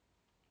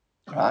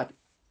 Right?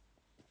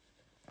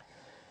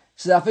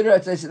 So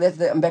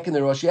I'm back in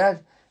the Rosh, yeah?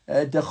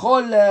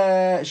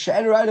 Dechol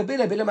she'en ra'u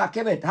bila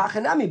ma'akevet.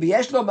 Hachanami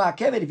b'yesh lo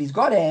ma'akevet. If he's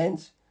got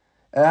hands,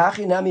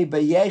 hachinami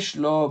b'yesh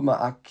lo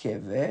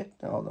ma'akevet.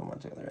 Hold on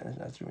one second. That's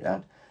not through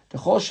that.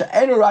 Dechol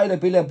she'en ra'u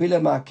bila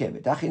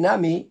ma'akevet.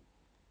 Hachinami.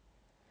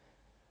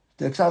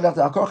 The Ksav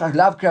the Akorchach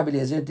lav kra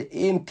b'lezer.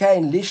 Im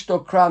kain lishto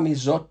kra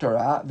mizot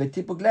Torah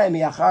v'tipuk lei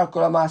mi'achar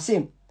kol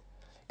ha'ma'asim.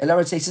 And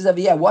Lord says,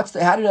 yeah,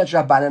 how do you know it's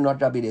Rabbanan, not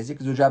Rabbi Eliezer?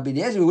 Because with Rabbi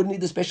Eliezer, we wouldn't need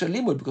the special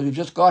limud because we've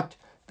just got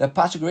the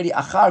pasuk already,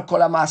 achar kol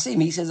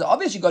ha'ma'asim. He says,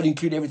 obviously you've got to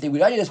include everything. We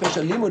don't need a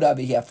special limud over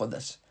here for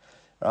this.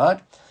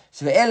 Right?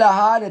 So, the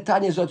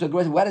Tanya Zot,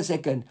 wait a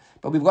second.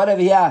 But we've got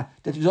over here,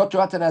 that Zot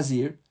Torat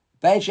Nazir,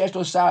 bein she'esh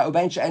lo sa'ar, or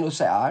bein she'en lo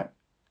sa'ar.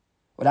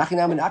 Well,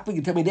 Achinam and Akba,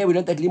 you tell me there, we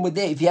don't have that limud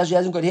there. If he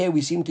hasn't got hair,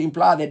 we seem to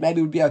imply that maybe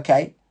it would be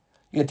okay.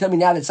 You can tell me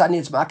now that suddenly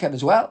it's ma'akev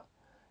as well.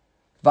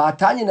 We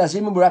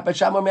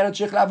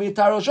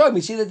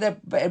see that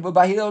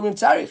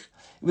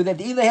with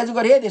that either hasn't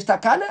got hair, there's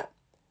takana.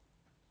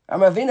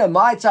 Ravina,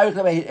 my tzarich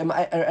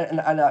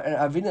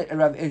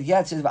Ravina. Yeah,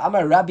 it says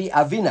Amar Rabbi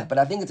Avina, but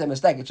I think it's a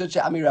mistake. It should say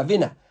Amir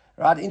Ravina.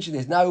 Right? Interesting.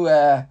 There's no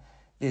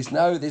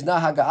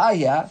haga'ah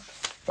here,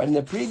 but in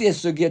the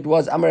previous sugya it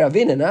was Amar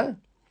Avina, no?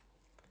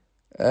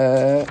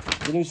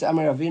 Didn't you say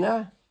Amar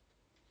Avina?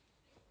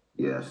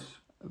 Yes.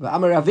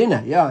 Amar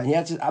Avina, yeah, and here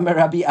it says Amar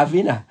Rabbi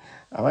Avina.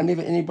 I wonder if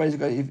anybody's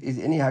got is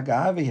any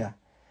haga'ah here.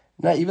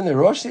 No, even the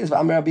Rosh says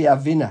Amar Rabbi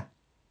Avina.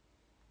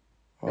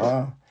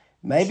 Wow.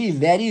 Maybe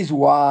that is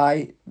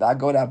why the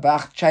Agoda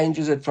Bach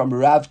changes it from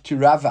Rav to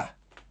Rava.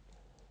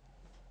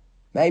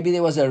 Maybe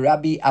there was a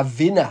Rabbi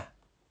Avina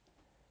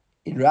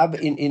in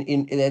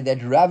that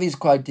Rav is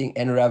quoting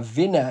and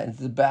Ravina.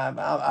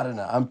 I don't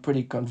know. I'm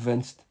pretty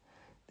convinced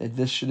that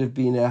this should have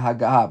been a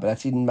haga'ah, but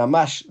that's in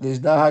Mamash. There's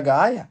no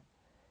haga'ah here.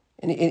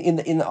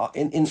 In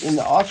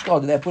the article,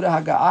 did they put a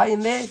haga'ah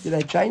in there? Did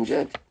they change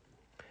it?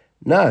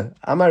 No.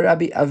 Amar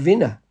Rabbi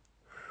Avina.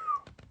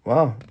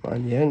 Wow. I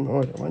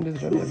wonder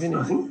if Rabbi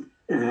Avina. I think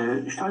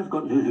Stein's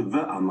got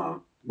the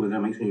Amar, whether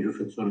that makes any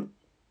difference or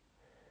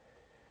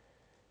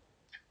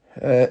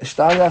not.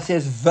 Steiner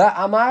says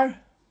Amar.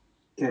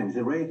 Okay, it's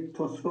a rate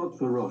Tosfot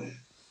for Rosh.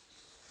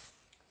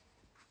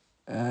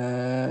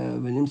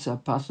 ונמצא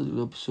פסול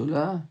ולא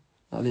פסולה.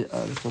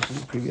 Let's go to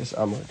the previous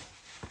Amud.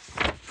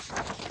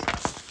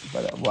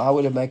 But why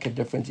would it make a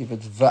difference if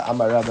it's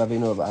Amar Rabbi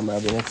Avinu or Amar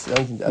Avinu?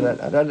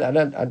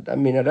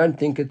 I don't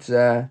think it's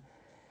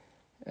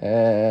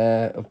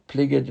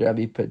Pligid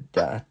Rabbi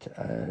Padat.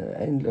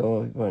 Ein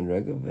lo one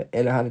regel.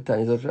 Ela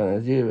halatani zot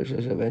Nazir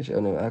v'shesha ben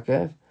she'onu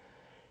akef.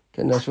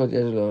 Can nashvot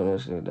yes lo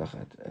nashvot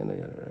dachat. Eno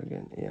yalo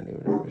again. Yali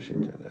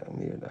v'shit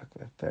amir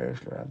dakve.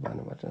 Perish lo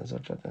Rabbanu matan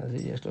zot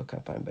Nazir. Yes lo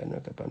kapayim ben lo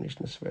kapayim nish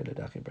nesver le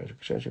dachi perish.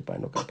 Kshen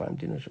shepayin lo kapayim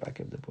dinu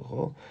shvakev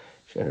depucho.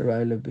 Shen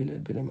rai le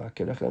bila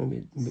ma'akev. Lachem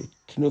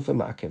mitnufa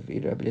ma'akev.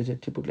 Ida Rabbi Eliezer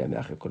tipuk le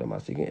me'acher kol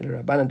ha'masikin. Ela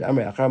Rabbanan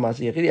d'amrei achar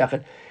ma'asi yechid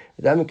yachid.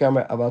 It's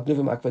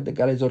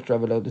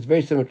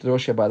very similar to the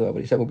Rosh, by the way,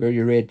 but it's something we already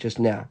read just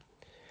now.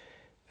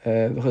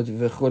 Amar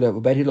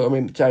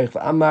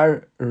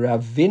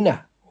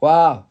Ravina.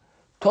 Wow.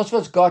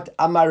 Tosfot's got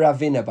Amar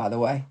Ravina, by the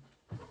way.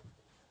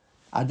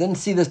 I didn't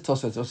see this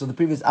Tosfot. Also the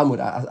previous Amud.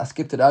 I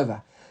skipped it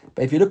over.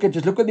 But if you look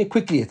with me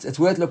quickly. It's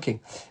worth looking.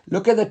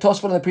 Look at the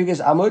Tosfot on the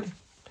previous Amud.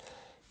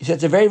 He said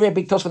it's a very, very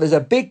big Tosfot. There's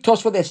a big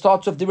Tosfot that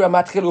starts off Dibra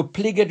Matchil or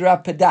Pligid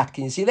Rav Padat.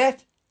 Can you see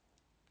that?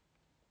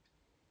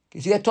 You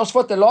see that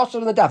Tosfot, the last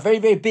one on the daf, very,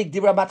 very big,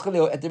 Dibra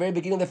Matchalil, at the very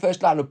beginning of the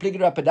first line, of Pligid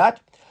Padat.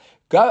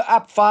 Go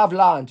up 5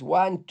 lines,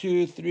 1,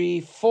 2,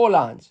 3, 4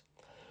 lines.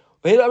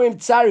 So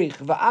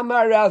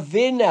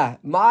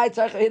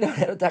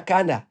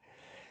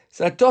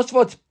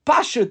Tosfot's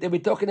pashut that we're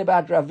talking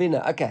about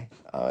Ravina. Okay,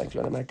 all right, if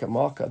you want to make a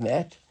mark on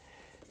that.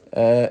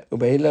 Okay.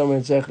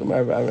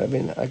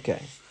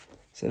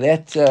 So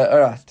that's all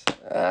right.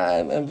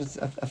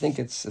 I think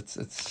it's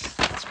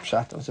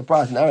pshat. I'm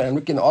surprised. Now I'm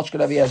looking at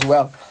Ochkod over here as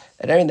well.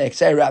 And then they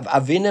say Rav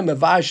Avina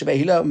Mevar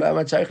Shebehila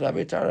Mama Tzarich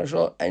Lavir Tara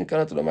Shol Ein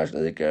Kanat Lo Mash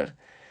Nazikar.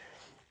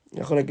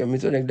 יכול להגיד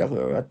מיזון נגדך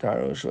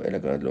ובתאר או אלא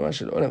כאן למה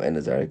של עולם אין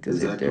לזה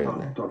כזה יותר.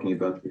 Talking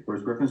about the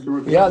first reference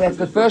to Yeah, that's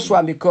the first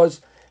one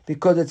because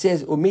it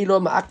says ומי לא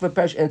מעק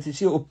ופרש and you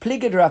see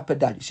ופליגד רב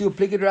פדת. You see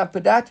ופליגד רב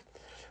פדת?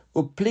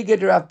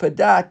 ופליגד רב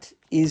פדת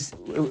is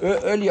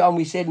early on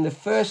we said in the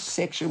first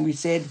section we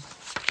said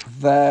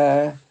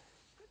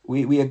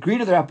we agreed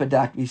with the Rav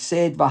Padat. We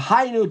said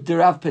V'hainu de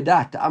Rav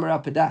Padat, the Amar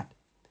Rav Padat.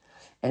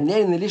 And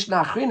then in the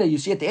Lishna Achrina you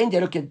see at the end there,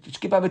 look at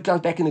skip over it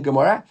comes back in the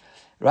Gemara.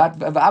 Right?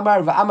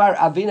 V'amar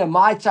Avina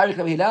my tzarich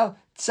leHillel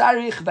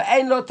tzarich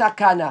ve'ein lo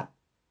takana.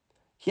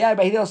 Here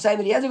by Hillel saying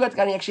that he hasn't got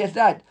takana, he actually has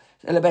that.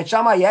 And Beit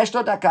Shammai yesh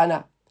lo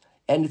takana.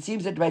 And it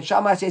seems that Beit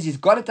Shammai says he's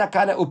got a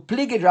takana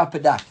upligid Rav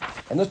Padat.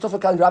 And those Tosfot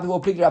comes Rabbi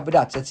upligid Rav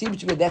Padat. So it seems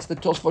to me that's the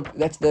Tosfot,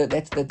 that's the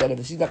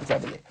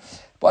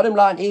bottom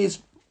line is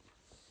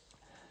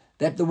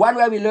that the one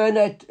way we learn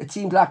it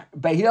seems like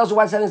by Hillel's the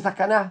one saying it's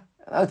takana.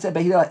 I would say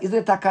by Hillel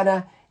isn't a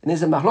takana. And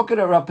there's a mahloket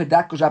of Rav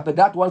Padat, because Rav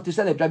Padat wants to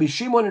say that Rabbi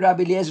Shimon and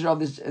Rabbi Eliezer of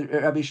this,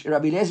 Rabbi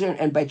Eliezer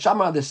and Beit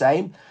Shammai are the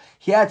same.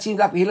 Here it seems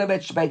like Hillel and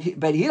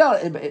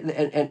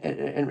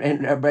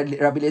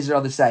Rabbi Eliezer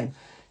are the same.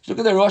 So look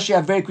at the Rosh, you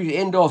have very quickly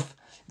end off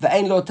the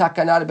Ein Lo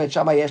Takana, Beit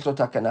Shammai Yesh Lo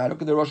Takana.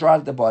 Look at the Rosh right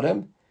at the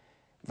bottom.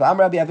 V'am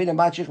Rabbi Avina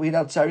Machich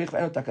Hillel Tzarich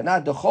Ve'en Lo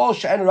Takana. The Chol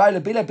She'en Rai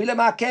LeBila Bila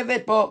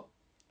Ma'akevet Po.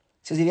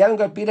 Says if you haven't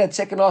got Bila,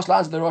 second last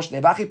lines of the Rosh,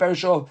 Nevachi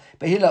Perusho,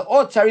 Behila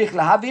O Tzarich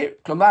Lahavir,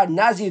 Klomar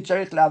Nazir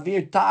Tzarich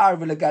Lahavir Ta'ar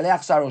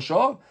V'legaleach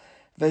Sarosho,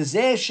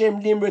 V'zeh Shem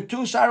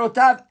Nimretu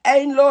Sarotav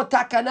Ein Lo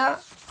Takana.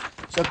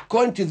 So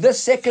according to this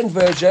second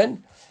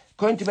version,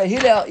 according to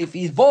Behila, if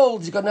he's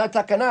bald, he's got no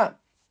Takana.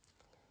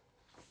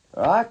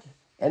 Right?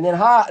 And then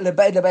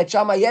the Beit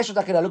Shammai Yesh Lo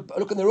Takana.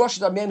 Look in the Rosh,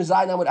 Mem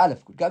Zayin Amud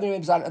Aleph. Got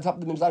Mem Zayin on top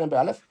of the Mem Zayin Amud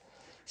Aleph.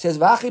 Says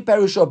Vachi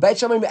Perusho Beit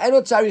Shammai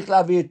Me'eno Tzarich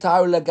Lavir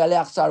Ta'ar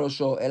Legaleach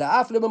Sarosho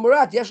Ela Af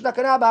Lememurat Yesh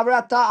Takana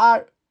Ba'avrat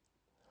Ta'ar.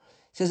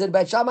 Says that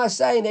Beit Shammai is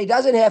saying he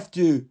doesn't have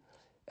to,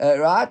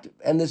 right?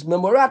 And this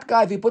Memurat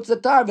guy, if he puts the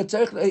Ta'ar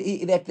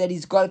that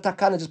he's got a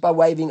Takana just by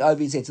waving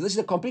over his head. So this is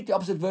a completely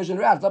opposite version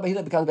of Rav.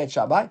 Here becomes Beit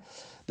Shammai.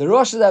 The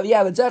Rosh says,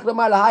 yeah, but Tzarich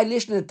Lamar Lahai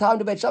Lishna the time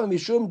to Beit Shammai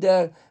Mishum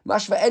the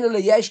Mashva Eno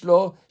Yesh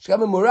Lo Shkam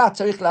Memurat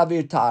Tzarich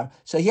Lavir Ta'ar.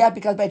 So here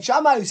becomes Beit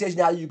Shammai who says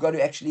now you've got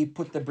to actually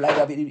put the blade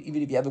up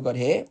even if you haven't got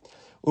hair.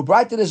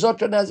 Ubright the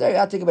Zotra Nazar,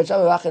 I take a Beit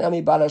Shammai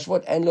Vachinami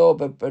Balashvot and Lo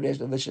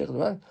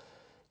Veshlich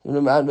and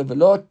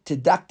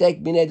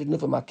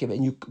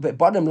you, the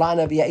bottom line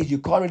over here is you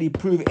can't really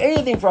prove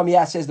anything from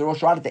here, says the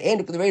Rosh right at the end.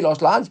 Look at the very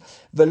last lines.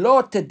 You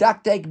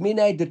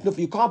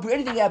can't prove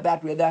anything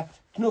about whether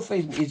Knuf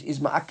is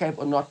Ma'akev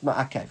or not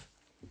Ma'akev.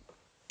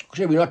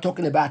 We're not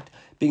talking about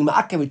being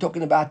Ma'akev, we're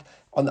talking about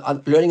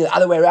on learning the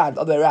other way around.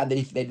 That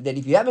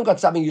if you haven't got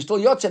something, you're still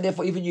Yotze,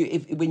 therefore even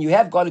when you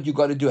have got it, you've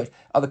got to do it.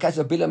 Of the case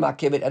of Bila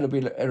Ma'akevet and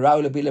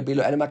Raul Bila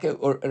Bila and Ma'akevet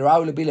or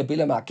Raul Bila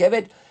Bila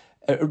Ma'akevet.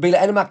 That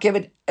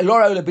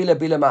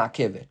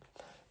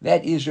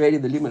is really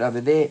the limit over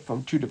there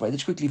from 2 to 5.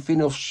 Let's quickly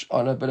finish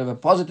on a bit of a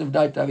positive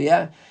note over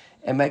here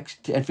and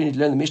finish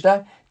learn the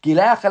Mishnah.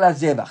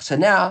 So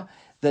now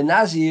the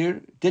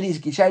Nazir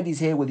he shaved his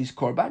hair with his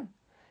korban.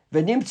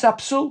 And it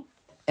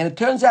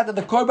turns out that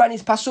the korban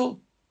is pasul.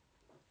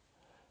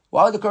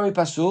 Why would the korban be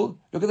pasul?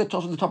 Look at the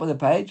top of the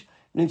page.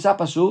 Nimtza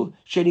pasul,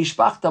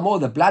 shenishpach tamo,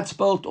 the blood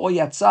spilled, or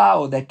yatsa,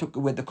 or they took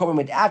when the korban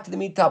went out to the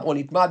meantime, or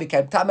nitma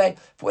became tameh.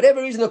 For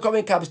whatever reason, the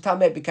korban becomes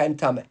tameh, it became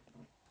tameh.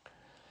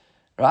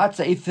 Right.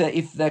 So if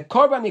the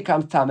korban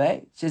becomes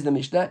tameh, says the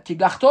Mishnah,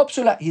 tiglachto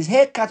psula, his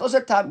haircut also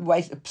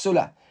psula. In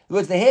other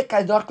words, the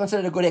haircut is not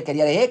considered a good haircut.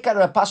 He had a haircut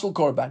or a pasul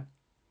korban.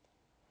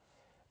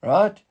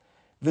 Right.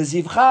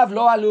 V'zivchav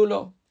lo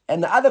alulo.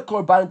 And the other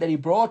korban that he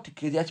brought,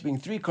 because that's being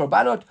 3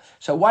 korbanot,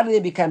 so one of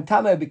them became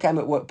tameh, became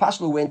a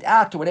pasul, went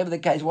out, or whatever the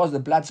case was, the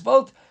blood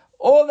spilled.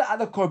 All the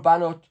other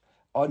korbanot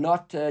are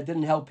not,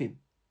 didn't help him.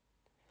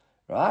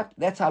 Right?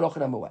 That's halacha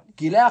number 1.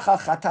 Gileach al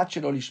chatat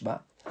shelo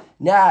lishma.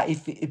 Now,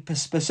 if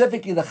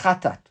specifically the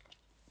chatat,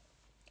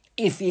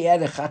 if he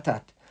had a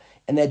chatat,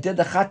 and they did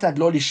the chatat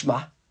lo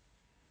lishma,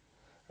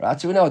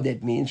 right? So we know what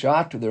that means,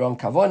 right? To the wrong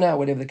kavona,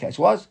 whatever the case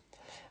was.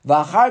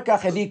 V'achar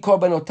kach hevi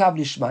korbanotav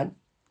lishman.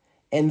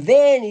 And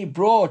then he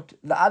brought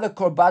the other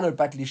korbanot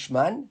but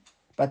lishman,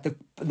 but the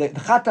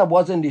chata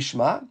wasn't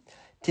lishma.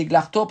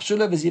 Tiglachto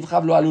psula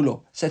v'zivchav lo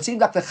alulo. So it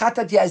seems like the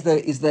chata here is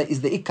the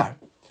ikar.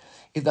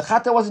 If the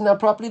chata wasn't done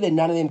properly, then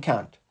none of them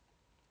count.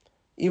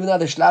 Even though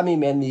the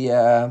shlamim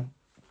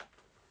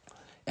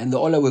and the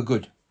ola were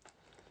good,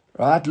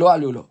 right? Lo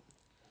alulo.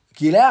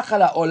 Gileach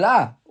ala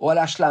ola or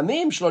ala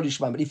shlamim shlo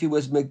lishma. But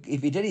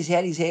if he did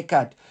his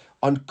haircut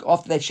on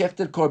after that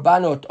shechted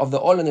korbanot of the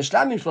ola and the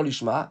shlamim shlo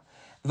lishma.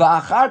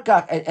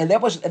 And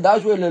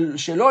those were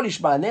shelo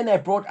lishman. And then they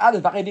brought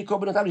others.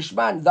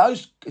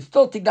 Those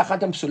still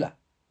tigdachatam psula.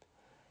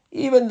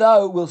 Even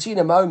though we'll see in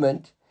a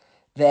moment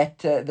that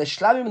the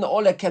shlamim and the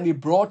ola can be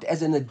brought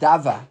as a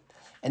nedava,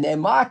 And they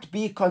might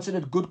be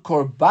considered good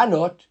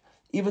korbanot,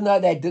 even though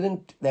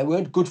they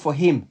weren't good for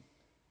him.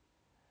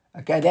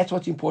 Okay, that's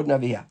what's important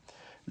over here.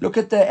 Look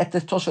at the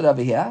Tosfot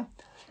over here.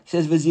 It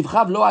says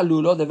v'zivchav lo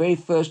alulo,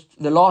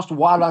 the last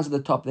Y lines at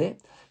the top there.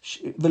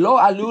 V'lo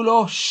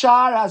alulo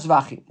shar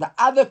azvachim. The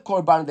other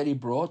korban that he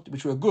brought,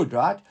 which were good,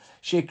 right?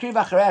 She'ekriv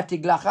acharei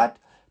tiglachat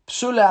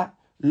psula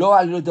lo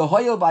alulo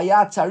dehoyel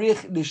v'aya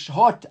tzarich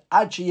lishhot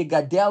ad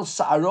sheyegadel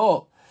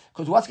sa'aro.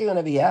 Because what's going on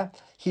over here?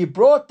 He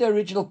brought the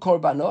original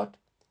korbanot,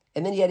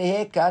 and then he had a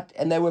haircut,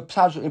 and they were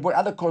pasul. He brought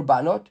other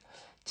korbanot. It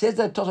says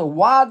that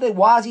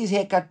why is his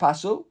haircut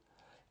pasul?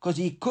 Because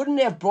he couldn't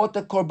have brought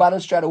the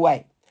korbanot straight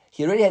away.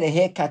 He already had a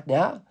haircut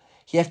now.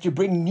 He has to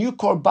bring new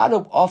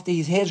korbanot after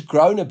his hair's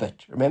grown a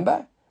bit.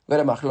 Remember? We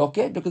had a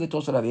machloket. Look at the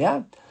Tosfot over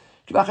here.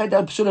 He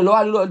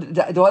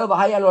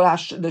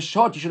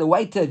should have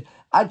waited.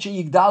 That's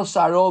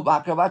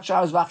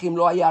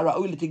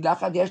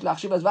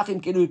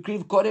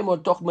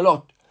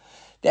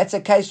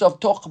a case of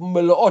toch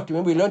melot.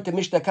 Remember we learned the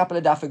Mishnah a couple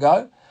of days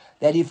ago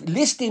that if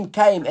Listim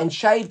came and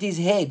shaved his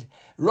head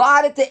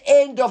right at the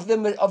end of the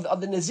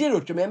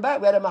Nazirut, remember?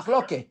 We had a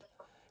machloket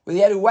where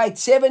he had to wait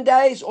 7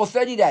 days or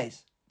 30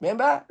 days.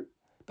 Remember?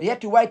 But he had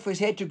to wait for his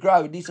hair to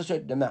grow at least a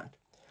certain amount.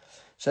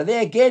 So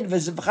there again,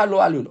 v'zivcha lo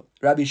alulo.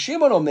 Rabbi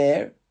Shimon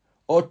omer,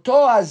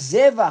 oto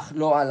hazevach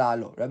lo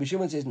alalo. Rabbi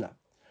Shimon says no.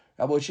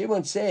 Rabbi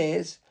Shimon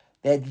says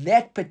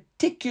that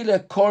particular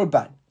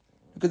korban,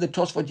 look at the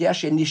Tosfot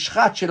Yashe,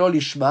 nishchat shelo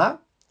lishma,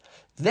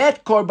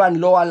 that korban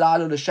lo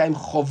alalo l'shem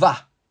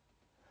chova.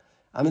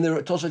 I mean,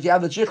 the Tosfot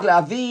Yashe, v'tzrich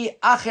le'avi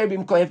acher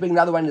b'mko, you have to bring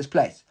another one in his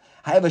place.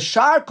 However,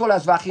 shar kol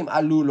hazvachim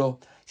alulo.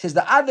 He says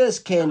the others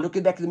can. Look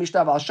back at the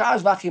Mishnah, al shar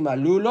hazvachim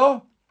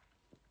alulo.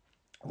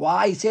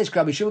 Why? He says,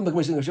 Rabbi Shimon,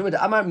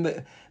 Amar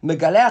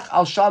megalech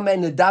al shalmei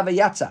nedava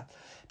yatza.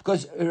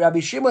 Because Rabbi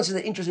Shimon says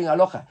an interesting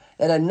halacha,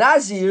 that a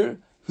Nazir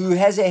who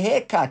has a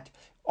haircut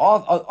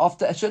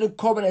after a certain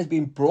korban has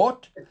been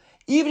brought,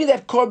 even if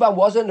that korban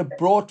wasn't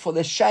brought for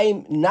the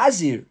shame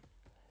Nazir,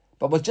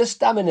 but was just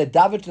stam in a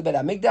david to the Beit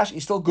HaMikdash,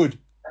 is still good.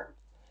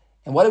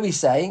 And what are we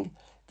saying?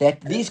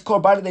 That these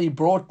korbanot that he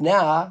brought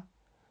now,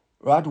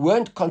 right,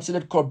 weren't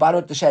considered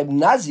korbanot the shame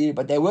Nazir,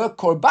 but they were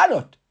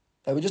korbanot.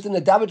 They were just in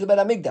the david to the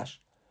Beit HaMikdash.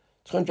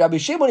 So Rabbi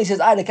Shimon, he says,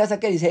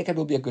 his haircut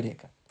will be a good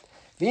haircut.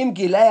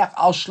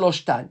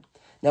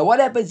 Now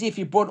what happens if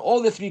he brought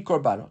all the 3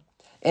 korbanot,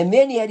 and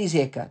then he had his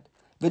haircut,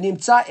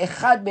 and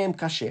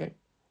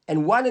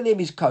one of them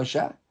is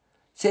kosher,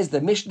 says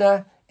the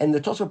Mishnah, and the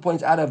Tosfot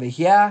points out over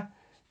here,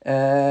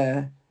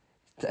 it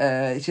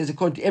says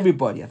according to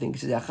everybody, I think it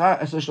says,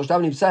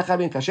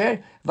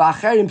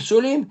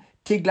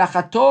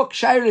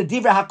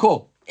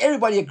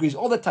 everybody agrees,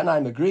 all the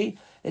Tanaim agree,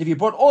 that if you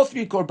brought all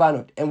 3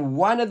 korbanot, and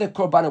one of the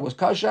korbanot was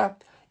kosher,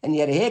 and he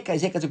had a haircut,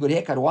 his haircut's a good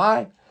haircut.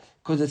 Why?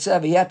 Because it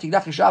says,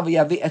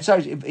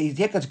 sorry, his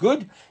haircut's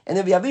good, and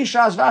then v'yavi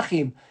shas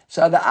vachim.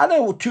 So the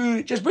other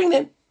 2, just bring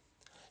them.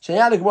 So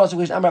now the Gemara asks the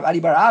question, Amar Adi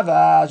Bar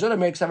Ava, Zola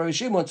Merek Sav Rabbi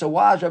Shimon. So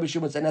why is Rabbi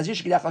Shimon saying, Nazir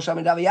shekidach al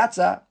shalmei nedava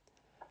yatza?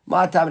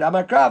 Ma'atam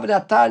Amar Krav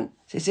Natan.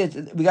 So he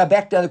said, we got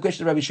back to the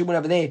question of Rabbi Shimon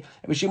over there.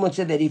 Rabbi Shimon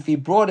said that if he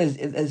brought a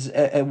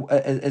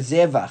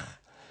zevach,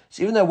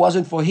 so even though it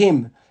wasn't for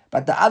him,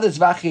 but the other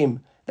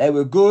zvachim, they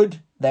were good.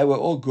 They were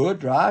all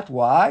good, right?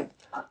 Why?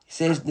 He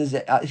says, Nazir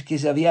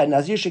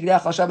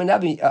shekidach al shalmei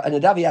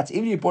nedava yatza.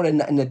 Even if you brought a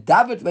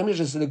nedavet, maybe it's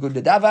just a good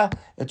nedava,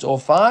 it's all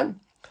fine.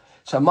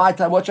 So my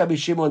time, what's Rabbi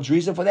Shimon's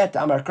reason for that?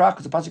 The Amar Krak,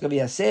 because the pasuk over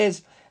here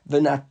says,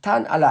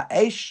 "V'natan ala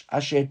eish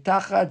asher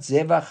tachat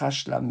zevach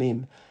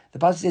hashlamim." The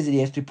pasuk says that he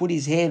has to put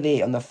his hair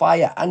there on the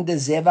fire under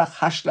zevach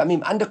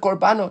hashlamim, under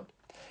korbanot.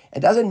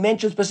 It doesn't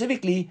mention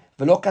specifically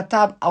v'lo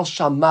katab al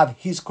shamav,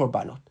 his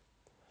korbanot.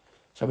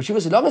 So Rabbi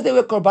Shimon says, as long as they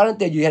were korbanot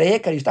there, you had a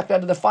haircut, you stuck it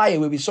under the fire,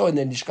 where we saw in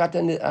the nishkat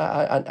and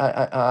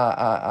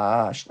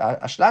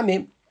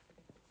ashlamim,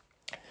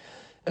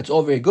 it's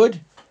all very good.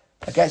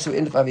 Okay, so we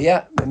end up over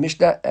here. The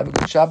Mishnah, have a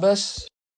good Shabbos.